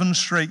 11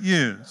 straight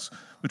years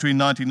between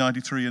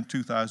 1993 and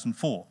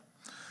 2004.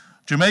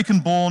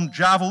 Jamaican-born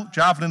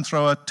javelin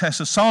thrower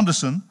Tessa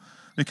Sanderson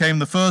became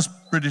the first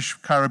British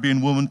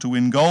Caribbean woman to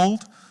win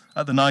gold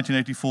at the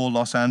 1984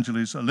 Los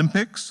Angeles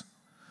Olympics.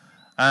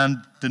 And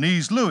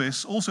Denise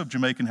Lewis, also of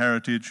Jamaican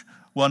heritage,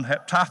 won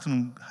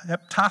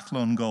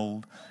heptathlon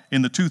gold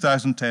in the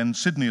 2010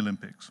 Sydney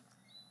Olympics.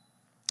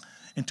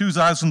 In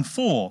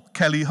 2004,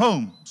 Kelly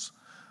Holmes,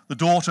 the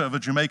daughter of a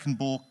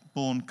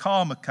Jamaican-born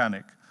car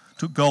mechanic,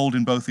 took gold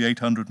in both the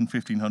 800 and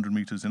 1500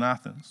 meters in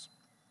Athens.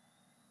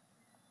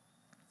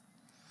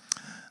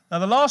 Now,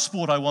 the last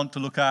sport I want to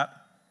look at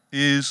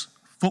is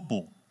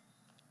football.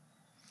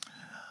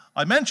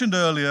 I mentioned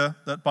earlier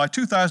that by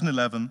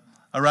 2011,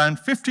 around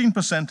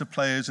 15% of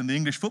players in the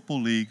English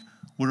Football League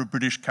were of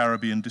British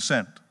Caribbean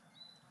descent.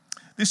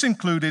 This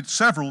included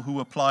several who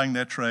were plying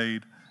their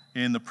trade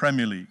in the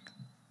Premier League.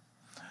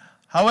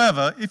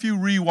 However, if you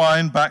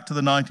rewind back to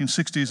the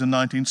 1960s and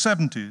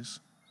 1970s,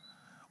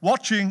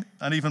 watching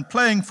and even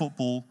playing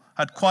football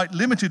had quite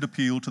limited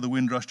appeal to the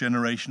Windrush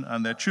generation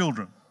and their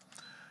children,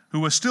 who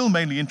were still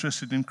mainly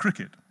interested in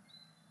cricket.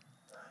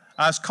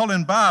 As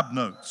Colin Babb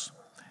notes,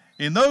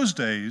 in those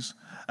days,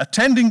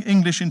 attending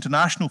English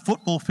international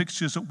football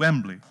fixtures at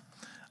Wembley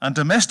and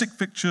domestic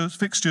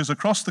fixtures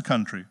across the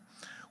country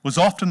was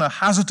often a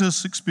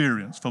hazardous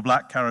experience for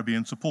black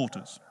Caribbean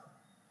supporters.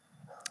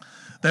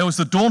 There was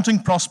the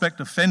daunting prospect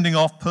of fending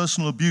off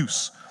personal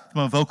abuse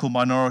from a vocal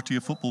minority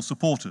of football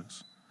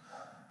supporters,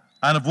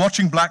 and of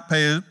watching black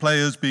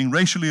players being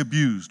racially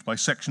abused by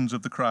sections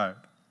of the crowd.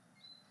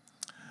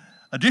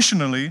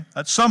 Additionally,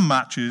 at some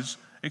matches,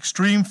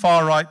 extreme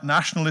far-right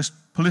nationalist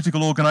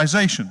political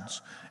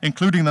organizations,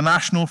 including the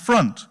National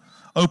Front,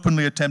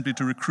 openly attempted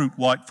to recruit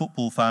white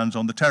football fans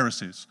on the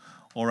terraces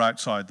or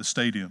outside the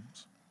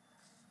stadiums.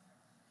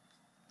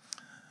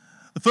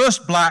 The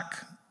first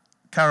black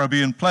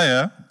Caribbean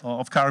player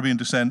of Caribbean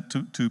descent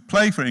to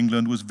play for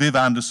England was Viv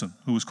Anderson,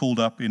 who was called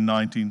up in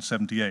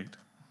 1978.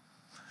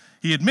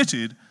 He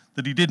admitted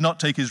that he did not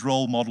take his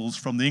role models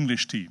from the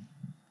English team.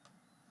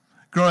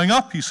 Growing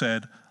up, he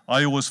said,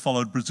 I always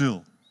followed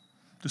Brazil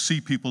to see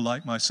people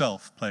like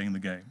myself playing the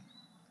game.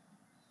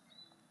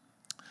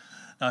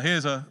 Now,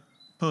 here's a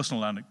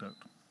personal anecdote.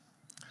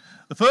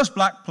 The first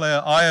black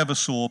player I ever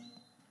saw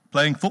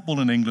playing football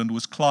in England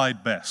was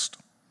Clyde Best,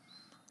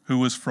 who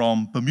was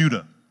from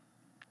Bermuda.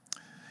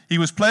 He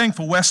was playing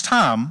for West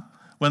Ham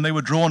when they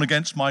were drawn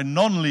against my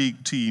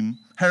non-league team,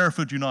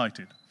 Hereford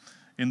United,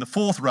 in the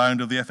 4th round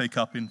of the FA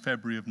Cup in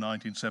February of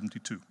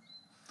 1972.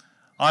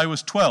 I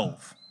was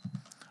 12,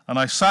 and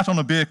I sat on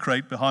a beer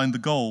crate behind the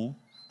goal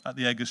at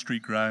the Edgar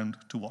Street ground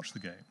to watch the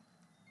game.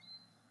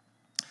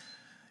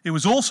 It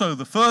was also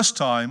the first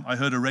time I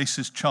heard a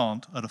racist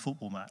chant at a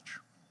football match.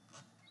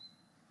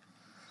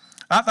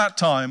 At that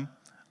time,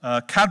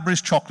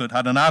 Cadbury's Chocolate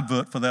had an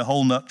advert for their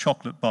whole nut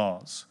chocolate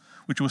bars,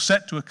 which were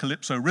set to a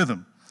calypso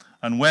rhythm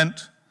and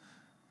went,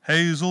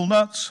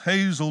 hazelnuts,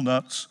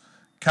 hazelnuts,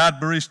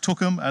 Cadbury's took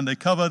them and they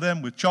cover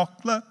them with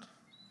chocolate.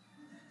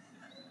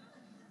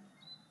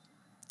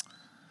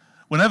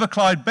 Whenever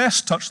Clyde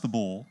Best touched the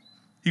ball,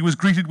 he was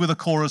greeted with a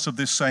chorus of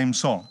this same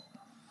song,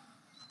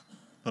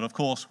 but of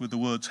course with the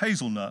words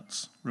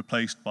hazelnuts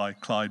replaced by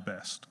Clyde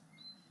Best.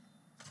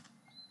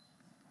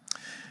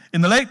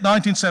 In the late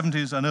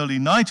 1970s and early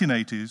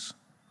 1980s,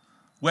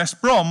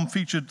 West Brom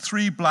featured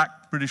 3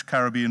 black British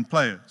Caribbean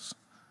players,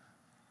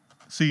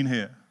 seen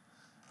here.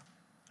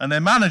 And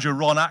their manager,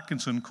 Ron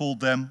Atkinson, called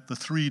them the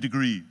 3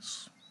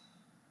 Degrees.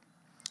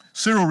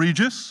 Cyril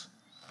Regis,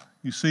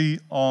 you see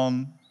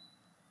on,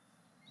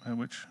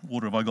 which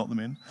order have I got them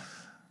in?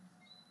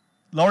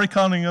 Laurie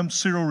Cunningham,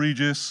 Cyril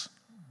Regis,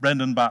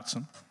 Brendan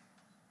Batson.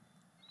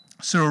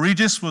 Cyril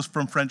Regis was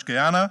from French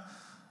Guiana,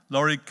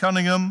 Laurie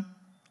Cunningham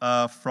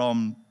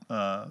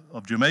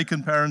of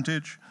Jamaican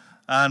parentage,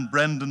 and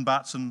Brendan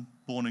Batson,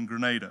 born in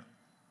Grenada.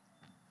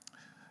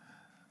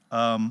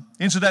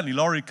 Incidentally,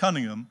 Laurie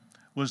Cunningham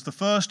was the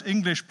first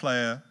English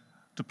player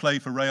to play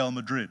for Real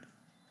Madrid.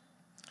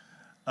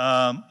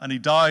 And he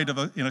died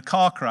in a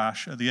car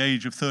crash at the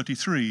age of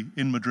 33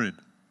 in Madrid.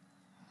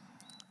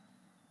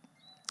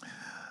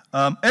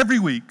 Every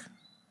week,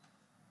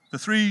 the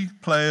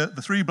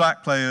three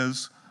black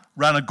players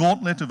ran a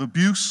gauntlet of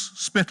abuse,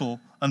 spittle,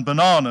 and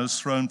bananas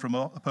thrown from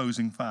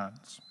opposing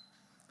fans.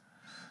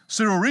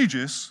 Cyril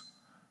Regis,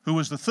 who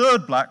was the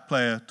third black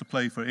player to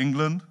play for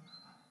England,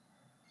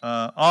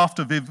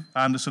 after Viv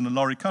Anderson and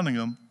Laurie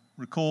Cunningham,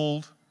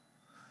 recalled,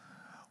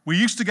 "We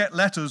used to get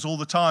letters all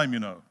the time, you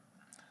know.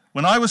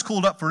 When I was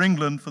called up for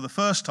England for the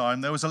first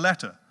time, there was a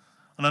letter,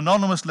 an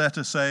anonymous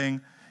letter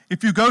saying,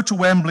 'If you go to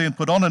Wembley and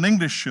put on an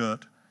English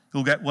shirt,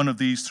 you'll get one of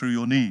these through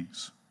your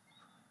knees.'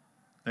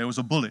 There was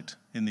a bullet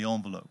in the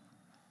envelope."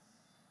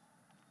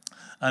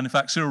 And in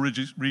fact, Cyril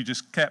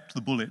Regis kept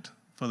the bullet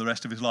for the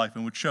rest of his life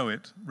and would show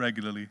it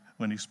regularly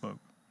when he spoke.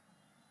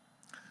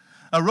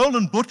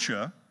 Roland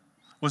Butcher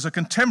was a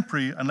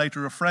contemporary and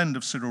later a friend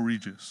of Cyril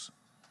Regis.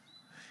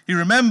 He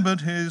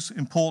remembered his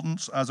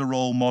importance as a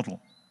role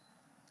model.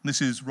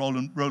 This is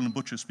Roland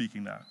Butcher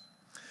speaking now.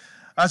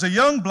 "As a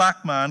young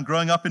black man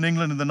growing up in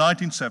England in the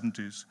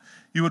 1970s,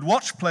 you would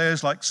watch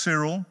players like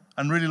Cyril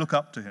and really look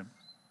up to him.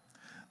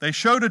 They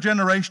showed a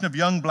generation of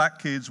young black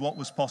kids what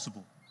was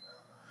possible.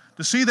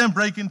 To see them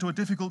break into a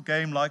difficult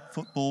game like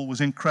football was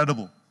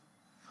incredible.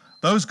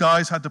 Those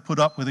guys had to put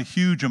up with a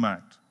huge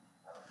amount.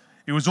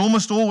 It was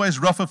almost always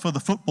rougher for the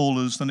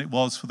footballers than it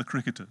was for the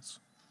cricketers.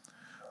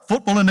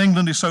 Football in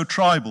England is so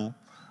tribal,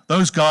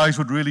 those guys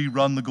would really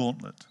run the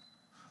gauntlet.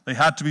 They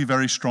had to be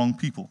very strong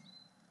people.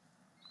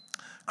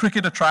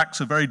 Cricket attracts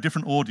a very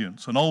different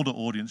audience, an older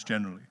audience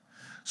generally.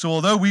 So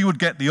although we would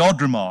get the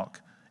odd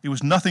remark, it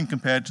was nothing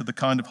compared to the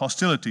kind of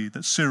hostility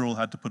that Cyril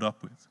had to put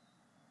up with.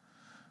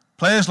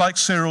 Players like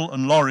Cyril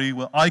and Laurie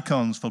were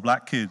icons for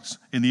black kids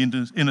in the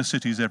inner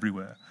cities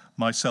everywhere,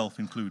 myself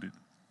included."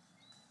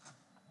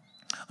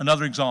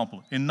 Another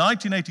example, in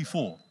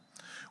 1984,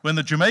 when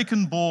the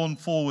Jamaican-born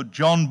forward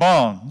John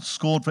Barnes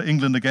scored for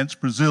England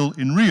against Brazil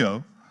in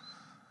Rio,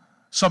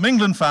 some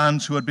England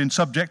fans who had been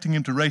subjecting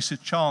him to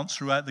racist chants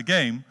throughout the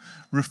game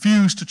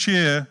refused to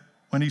cheer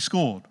when he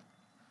scored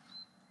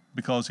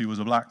because he was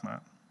a black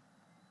man.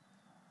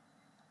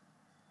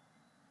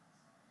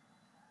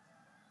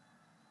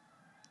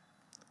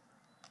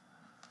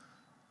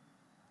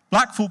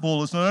 Black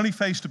footballers not only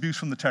faced abuse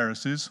from the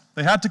terraces,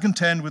 they had to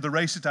contend with the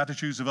racist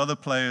attitudes of other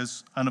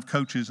players and of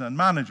coaches and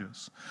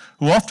managers,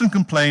 who often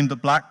complained that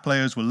black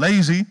players were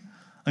lazy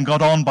and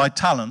got on by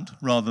talent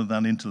rather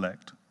than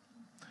intellect.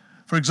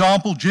 For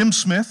example, Jim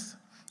Smith,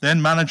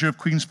 then manager of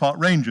Queen's Park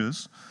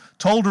Rangers,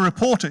 told a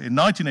reporter in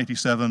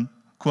 1987,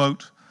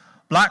 quote,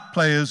 "Black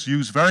players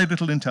use very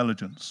little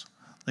intelligence.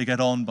 They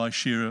get on by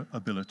sheer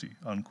ability,"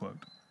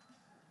 unquote.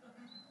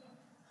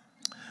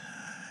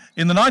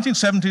 In the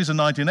 1970s and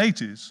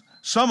 1980s,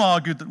 some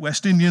argued that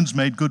West Indians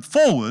made good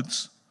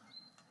forwards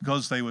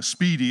because they were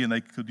speedy and they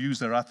could use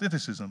their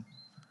athleticism,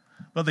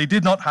 but they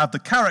did not have the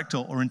character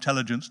or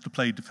intelligence to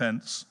play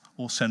defense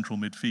or central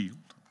midfield.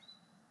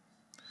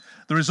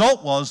 The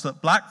result was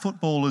that black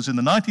footballers in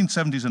the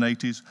 1970s and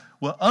 80s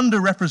were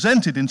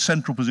underrepresented in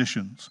central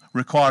positions,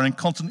 requiring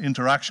constant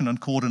interaction and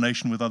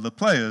coordination with other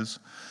players,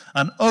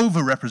 and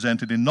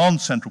overrepresented in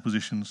non-central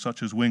positions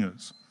such as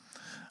wingers.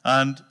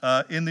 And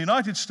in the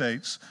United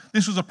States,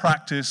 this was a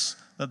practice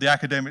that the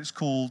academics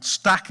called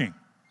stacking.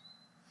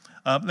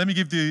 Let me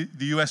give the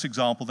US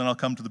example, then I'll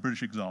come to the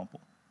British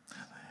example.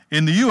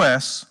 In the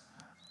US,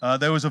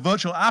 there was a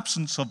virtual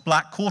absence of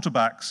black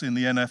quarterbacks in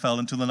the NFL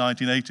until the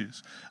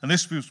 1980s. And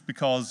this was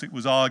because it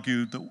was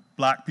argued that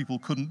black people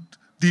couldn't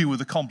deal with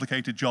the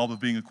complicated job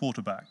of being a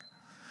quarterback.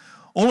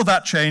 All of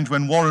that changed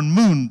when Warren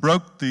Moon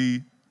broke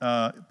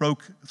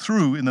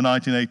through in the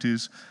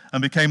 1980s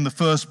and became the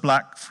first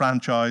black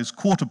franchise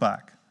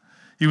quarterback.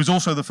 He was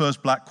also the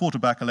first black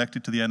quarterback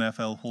elected to the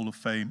NFL Hall of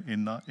Fame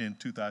in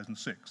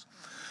 2006.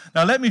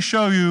 Now let me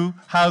show you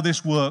how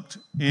this worked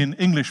in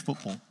English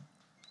football,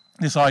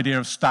 this idea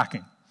of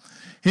stacking.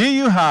 Here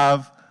you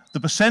have the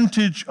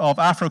percentage of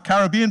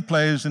Afro-Caribbean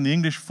players in the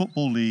English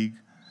Football League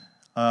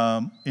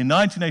in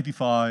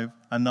 1985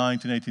 and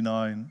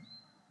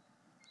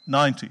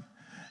 1989-90.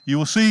 You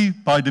will see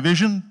by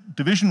Division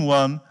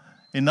 1,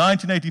 in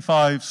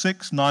 1985,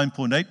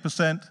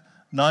 9.8%,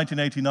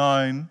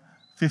 1989,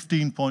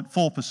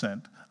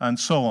 15.4%, and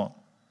so on.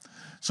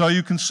 So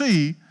you can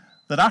see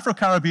that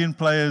Afro-Caribbean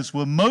players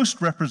were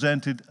most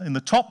represented in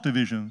the top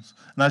divisions,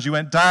 and as you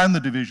went down the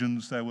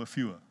divisions, there were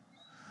fewer.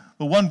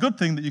 But one good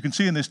thing that you can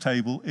see in this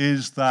table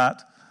is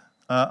that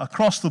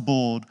across the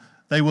board,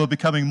 they were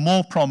becoming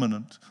more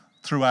prominent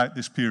throughout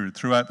this period,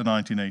 throughout the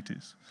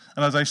 1980s.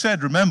 And as I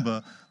said,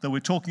 remember that we're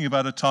talking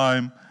about a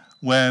time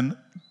when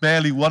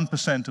barely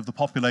 1% of the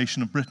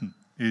population of Britain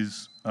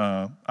is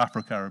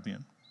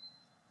Afro-Caribbean.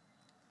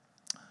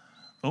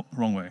 Oh,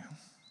 wrong way.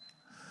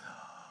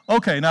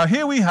 Okay, now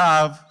here we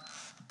have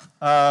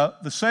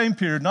the same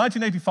period,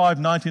 1985,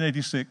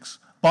 1986,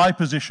 by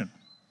position.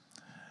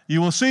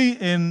 You will see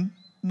in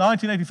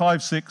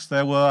 1985-6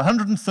 there were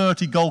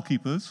 130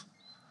 goalkeepers,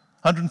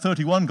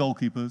 131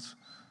 goalkeepers,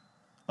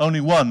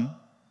 only one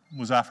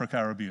was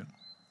Afro-Caribbean.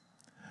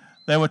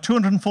 There were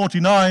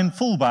 249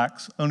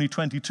 fullbacks, only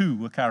 22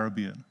 were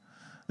Caribbean.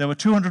 There were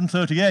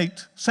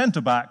 238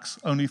 centre-backs,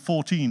 only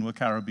 14 were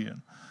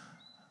Caribbean.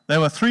 There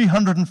were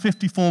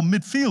 354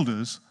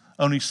 midfielders,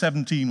 only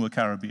 17 were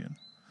Caribbean.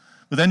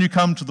 But then you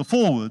come to the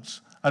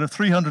forwards, out of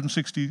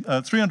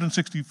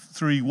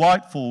 363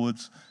 white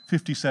forwards,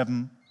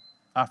 57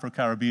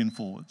 Afro-Caribbean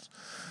forwards.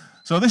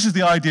 So this is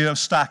the idea of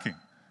stacking.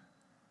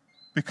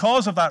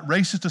 Because of that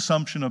racist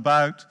assumption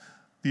about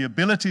the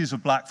abilities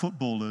of black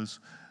footballers,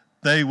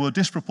 they were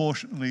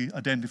disproportionately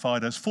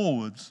identified as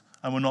forwards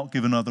and were not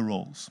given other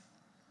roles.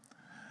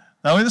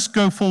 Now let's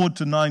go forward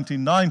to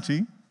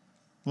 1990.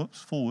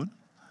 Whoops, forward.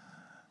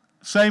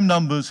 Same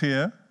numbers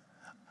here,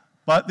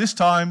 but this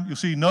time you'll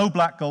see no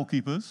black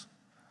goalkeepers,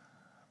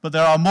 but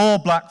there are more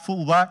black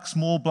fullbacks,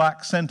 more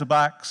black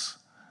centre-backs,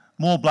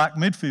 more black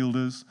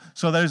midfielders,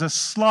 so there's a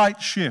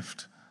slight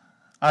shift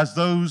as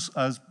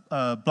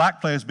black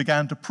players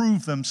began to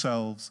prove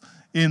themselves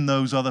in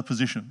those other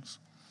positions,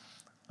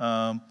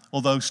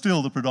 although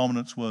still the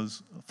predominance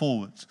was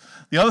forwards.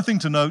 The other thing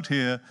to note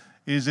here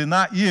is in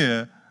that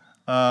year,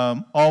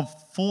 of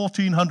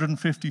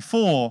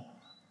 1,454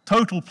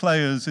 total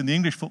players in the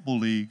English Football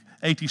League,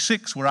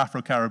 86 were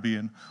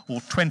Afro-Caribbean, or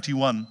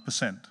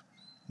 21%,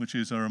 which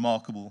is a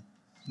remarkable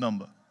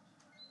number.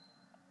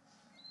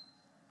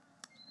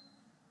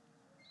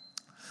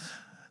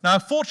 Now,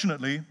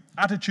 fortunately,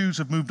 attitudes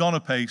have moved on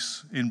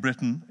apace in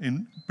Britain,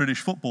 in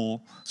British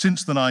football,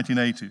 since the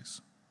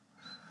 1980s.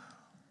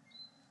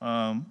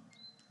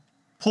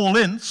 Paul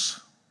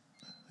Ince,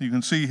 you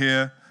can see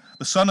here,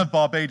 the son of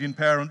Barbadian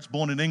parents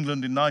born in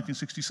England in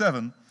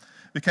 1967,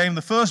 became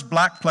the first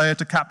black player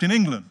to captain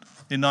England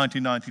in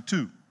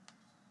 1992.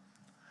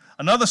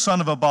 Another son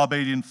of a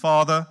Barbadian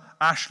father,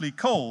 Ashley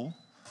Cole,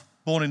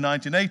 born in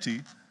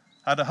 1980,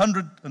 had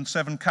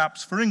 107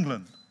 caps for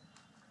England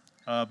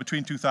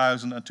between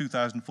 2000 and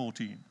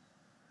 2014.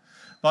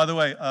 By the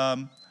way,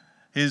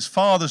 his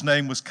father's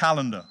name was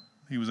Calendar.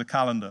 He was a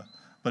calendar,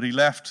 but he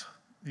left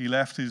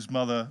his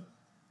mother,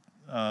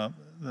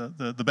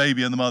 the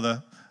baby and the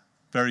mother,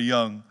 very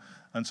young,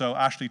 and so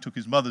Ashley took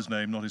his mother's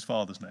name, not his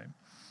father's name.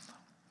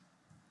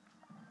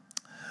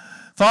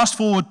 Fast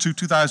forward to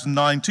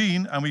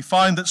 2019, and we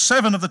find that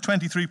 7 of the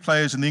 23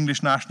 players in the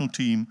English national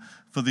team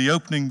for the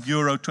opening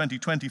Euro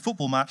 2020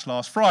 football match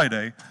last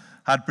Friday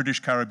had British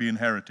Caribbean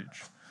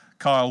heritage.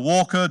 Kyle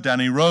Walker,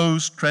 Danny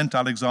Rose, Trent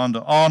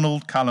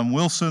Alexander-Arnold, Callum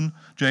Wilson,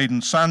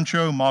 Jadon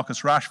Sancho,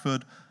 Marcus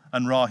Rashford,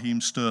 and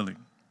Raheem Sterling.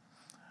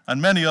 And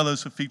many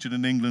others have featured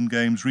in England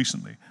games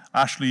recently.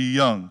 Ashley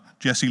Young,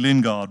 Jesse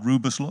Lingard,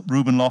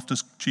 Ruben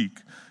Loftus-Cheek,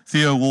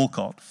 Theo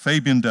Walcott,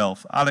 Fabian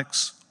Delph,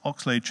 Alex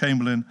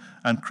Oxlade-Chamberlain,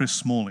 and Chris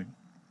Smalling.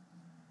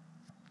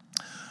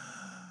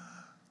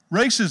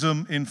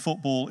 Racism in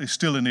football is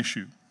still an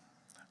issue.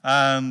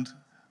 And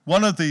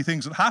one of the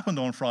things that happened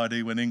on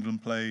Friday when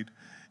England played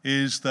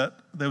is that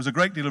there was a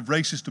great deal of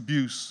racist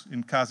abuse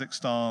in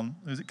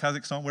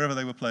Kazakhstan, wherever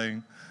they were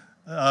playing,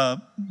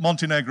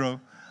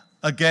 Montenegro,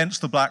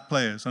 against the black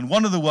players. And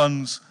one of the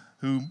ones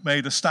who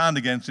made a stand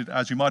against it,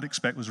 as you might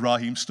expect, was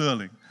Raheem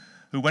Sterling,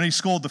 who, when he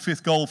scored the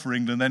 5th goal for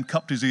England, then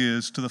cupped his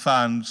ears to the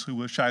fans who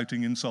were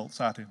shouting insults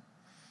at him.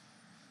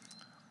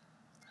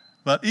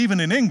 But even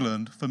in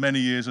England, for many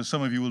years, as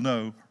some of you will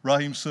know,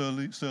 Raheem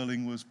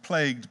Sterling was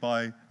plagued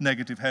by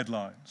negative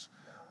headlines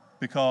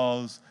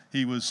because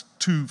he was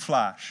too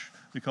flash,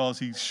 because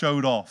he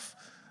showed off.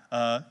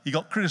 He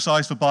got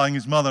criticized for buying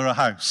his mother a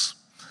house.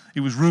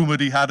 It was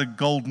rumored he had a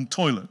golden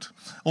toilet,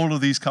 all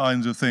of these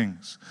kinds of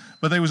things.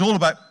 But it was all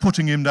about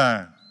putting him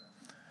down.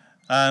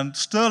 And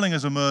Sterling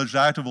has emerged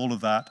out of all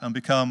of that and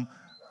become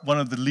one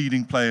of the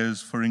leading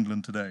players for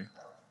England today.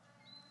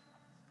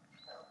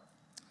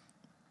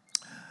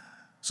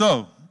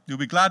 So, you'll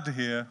be glad to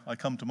hear I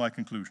come to my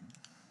conclusion.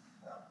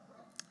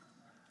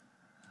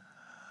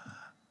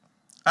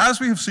 As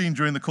we have seen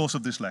during the course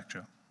of this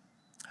lecture,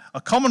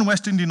 a common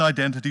West Indian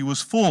identity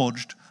was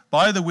forged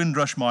by the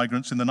Windrush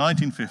migrants in the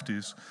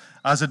 1950s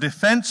as a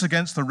defense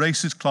against the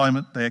racist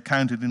climate they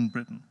encountered in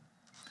Britain.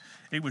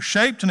 It was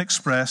shaped and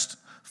expressed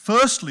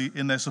firstly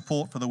in their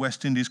support for the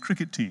West Indies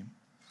cricket team,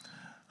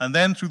 and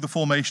then through the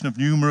formation of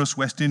numerous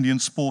West Indian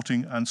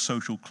sporting and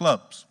social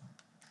clubs.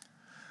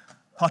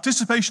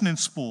 Participation in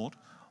sport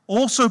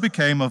also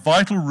became a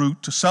vital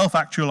route to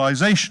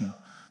self-actualization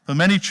for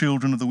many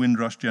children of the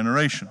Windrush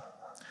generation,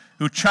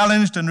 who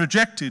challenged and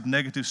rejected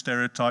negative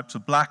stereotypes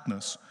of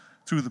blackness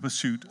through the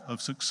pursuit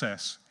of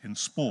success in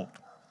sport.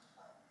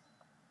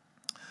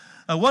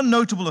 Now, one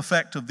notable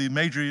effect of the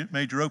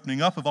major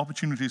opening up of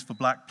opportunities for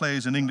black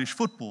players in English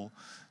football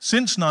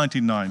since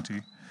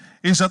 1990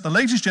 is that the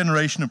latest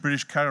generation of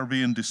British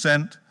Caribbean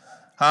descent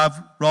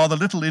have rather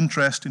little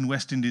interest in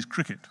West Indies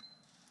cricket,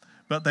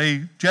 but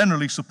they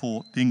generally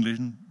support the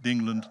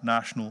England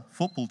national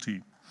football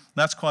team.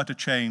 That's quite a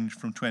change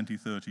from 20,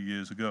 30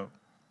 years ago.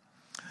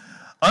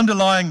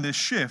 Underlying this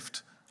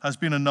shift has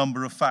been a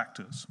number of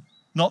factors,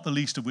 not the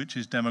least of which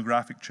is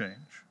demographic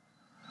change.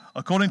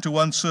 According to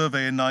one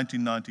survey in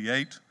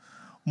 1998,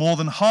 more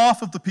than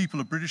half of the people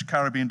of British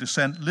Caribbean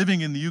descent living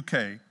in the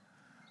UK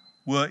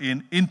were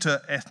in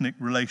inter-ethnic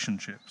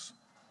relationships,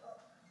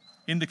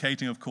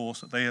 indicating, of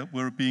course, that they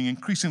were being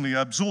increasingly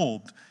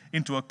absorbed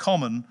into a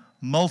common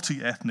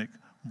multi-ethnic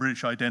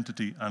British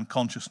identity and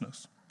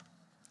consciousness.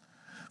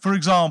 For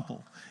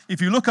example,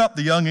 if you look up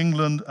the young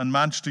England and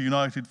Manchester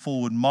United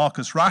forward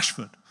Marcus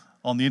Rashford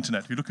on the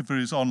internet, if you're looking for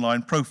his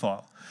online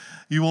profile,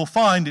 you will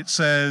find it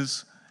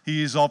says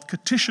he is of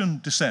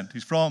Kittian descent.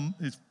 His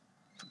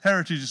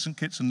heritage is St.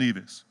 Kitts and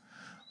Nevis,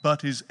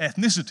 but his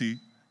ethnicity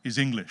is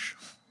English.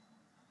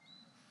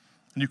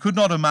 And you could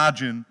not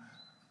imagine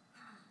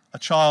a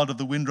child of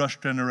the Windrush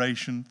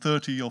generation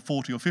 30 or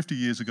 40 or 50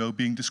 years ago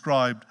being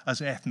described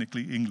as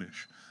ethnically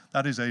English.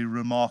 That is a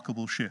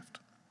remarkable shift.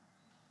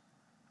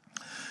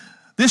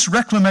 This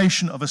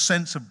reclamation of a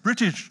sense of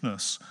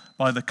Britishness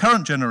by the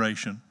current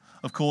generation,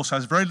 of course,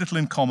 has very little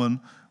in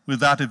common with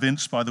that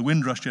evinced by the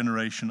Windrush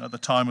generation at the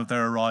time of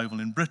their arrival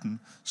in Britain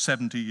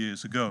 70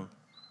 years ago.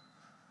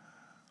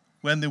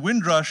 When the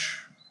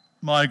Windrush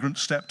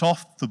migrants stepped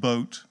off the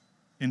boat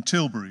in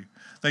Tilbury,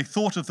 they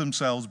thought of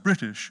themselves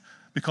British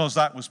because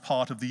that was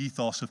part of the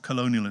ethos of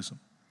colonialism.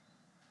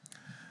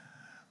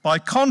 By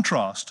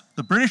contrast,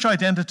 the British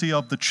identity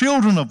of the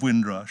children of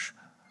Windrush,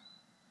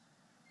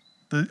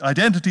 the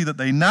identity that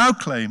they now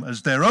claim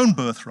as their own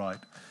birthright,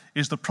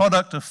 is the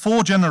product of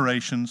 4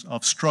 generations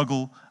of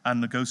struggle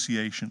and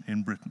negotiation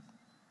in Britain.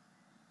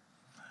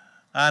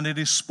 And it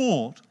is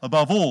sport,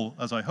 above all,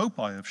 as I hope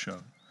I have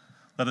shown,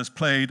 that has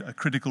played a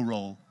critical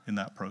role in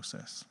that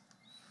process.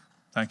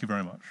 Thank you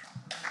very much.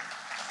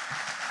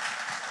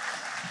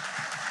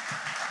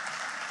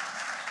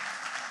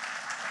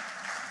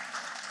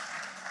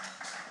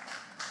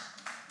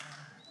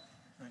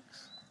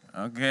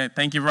 Okay,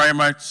 thank you very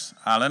much,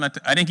 Alan.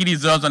 I think he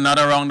deserves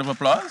another round of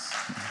applause.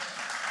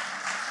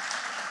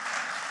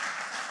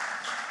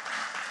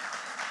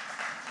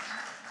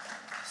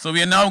 So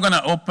we are now going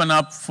to open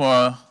up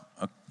for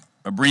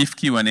a brief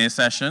Q&A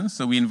session.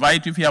 So we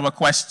invite you, if you have a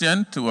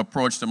question, to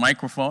approach the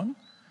microphone.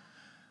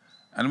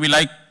 And we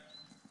like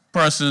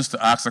persons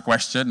to ask a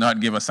question,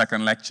 not give a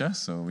second lecture.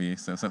 So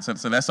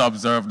let's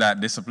observe that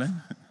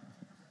discipline.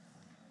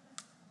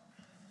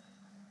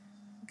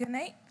 Good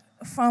night.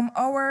 From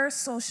our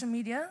social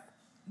media,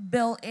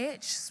 Bill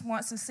H.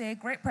 wants to say,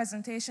 great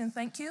presentation,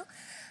 thank you.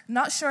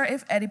 Not sure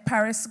if Eddie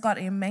Paris got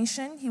a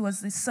mention. He was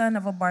the son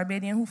of a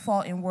Barbadian who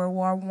fought in World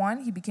War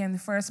I. He became the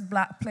first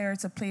black player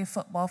to play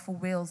football for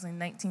Wales in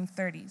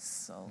 1930s.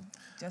 So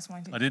just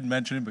wanted to... I didn't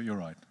mention him, but you're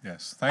right.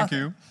 Yes, thank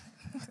you.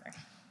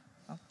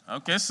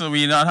 Okay, so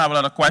we don't have a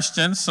lot of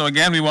questions. So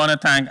again, we want to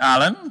thank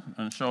Alan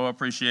and show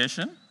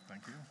appreciation.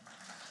 Thank you.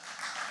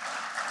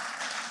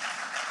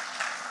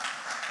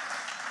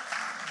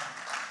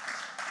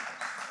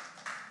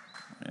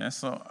 Yeah,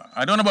 so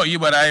I don't know about you,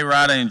 but I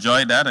rather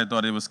enjoyed that. I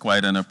thought it was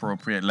quite an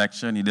appropriate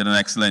lecture, and he did an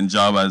excellent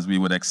job, as we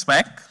would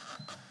expect.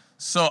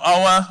 So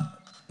our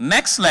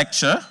next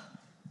lecture,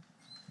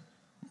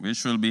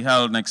 which will be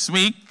held next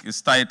week,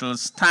 is titled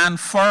Stand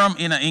Firm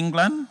in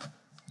England,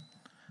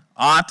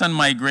 Art and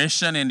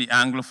Migration in the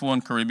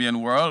Anglophone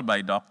Caribbean World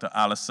by Dr.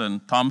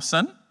 Alison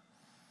Thompson.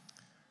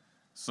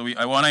 So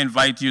I want to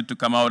invite you to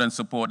come out and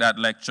support that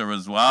lecture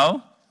as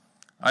well.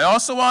 I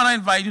also want to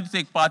invite you to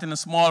take part in a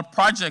small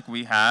project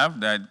we have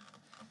that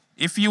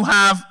if you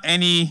have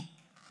any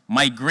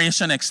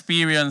migration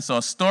experience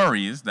or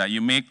stories that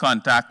you make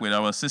contact with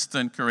our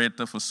Assistant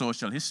Curator for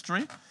Social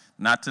History,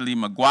 Natalie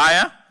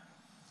Maguire.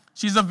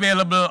 She's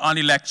available on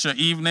the lecture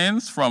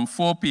evenings from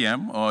 4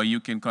 p.m. or you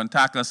can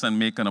contact us and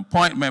make an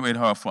appointment with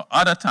her for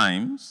other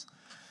times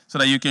so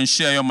that you can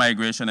share your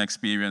migration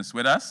experience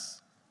with us.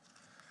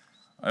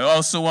 I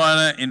also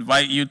want to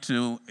invite you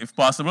to, if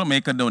possible,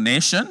 make a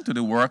donation to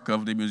the work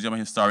of the Museum of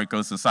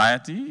Historical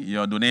Society.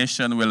 Your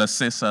donation will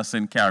assist us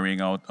in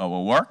carrying out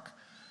our work.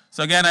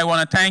 So again, I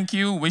want to thank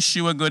you, wish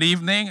you a good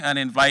evening, and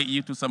invite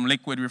you to some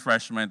liquid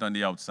refreshment on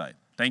the outside.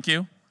 Thank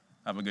you.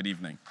 Have a good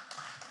evening.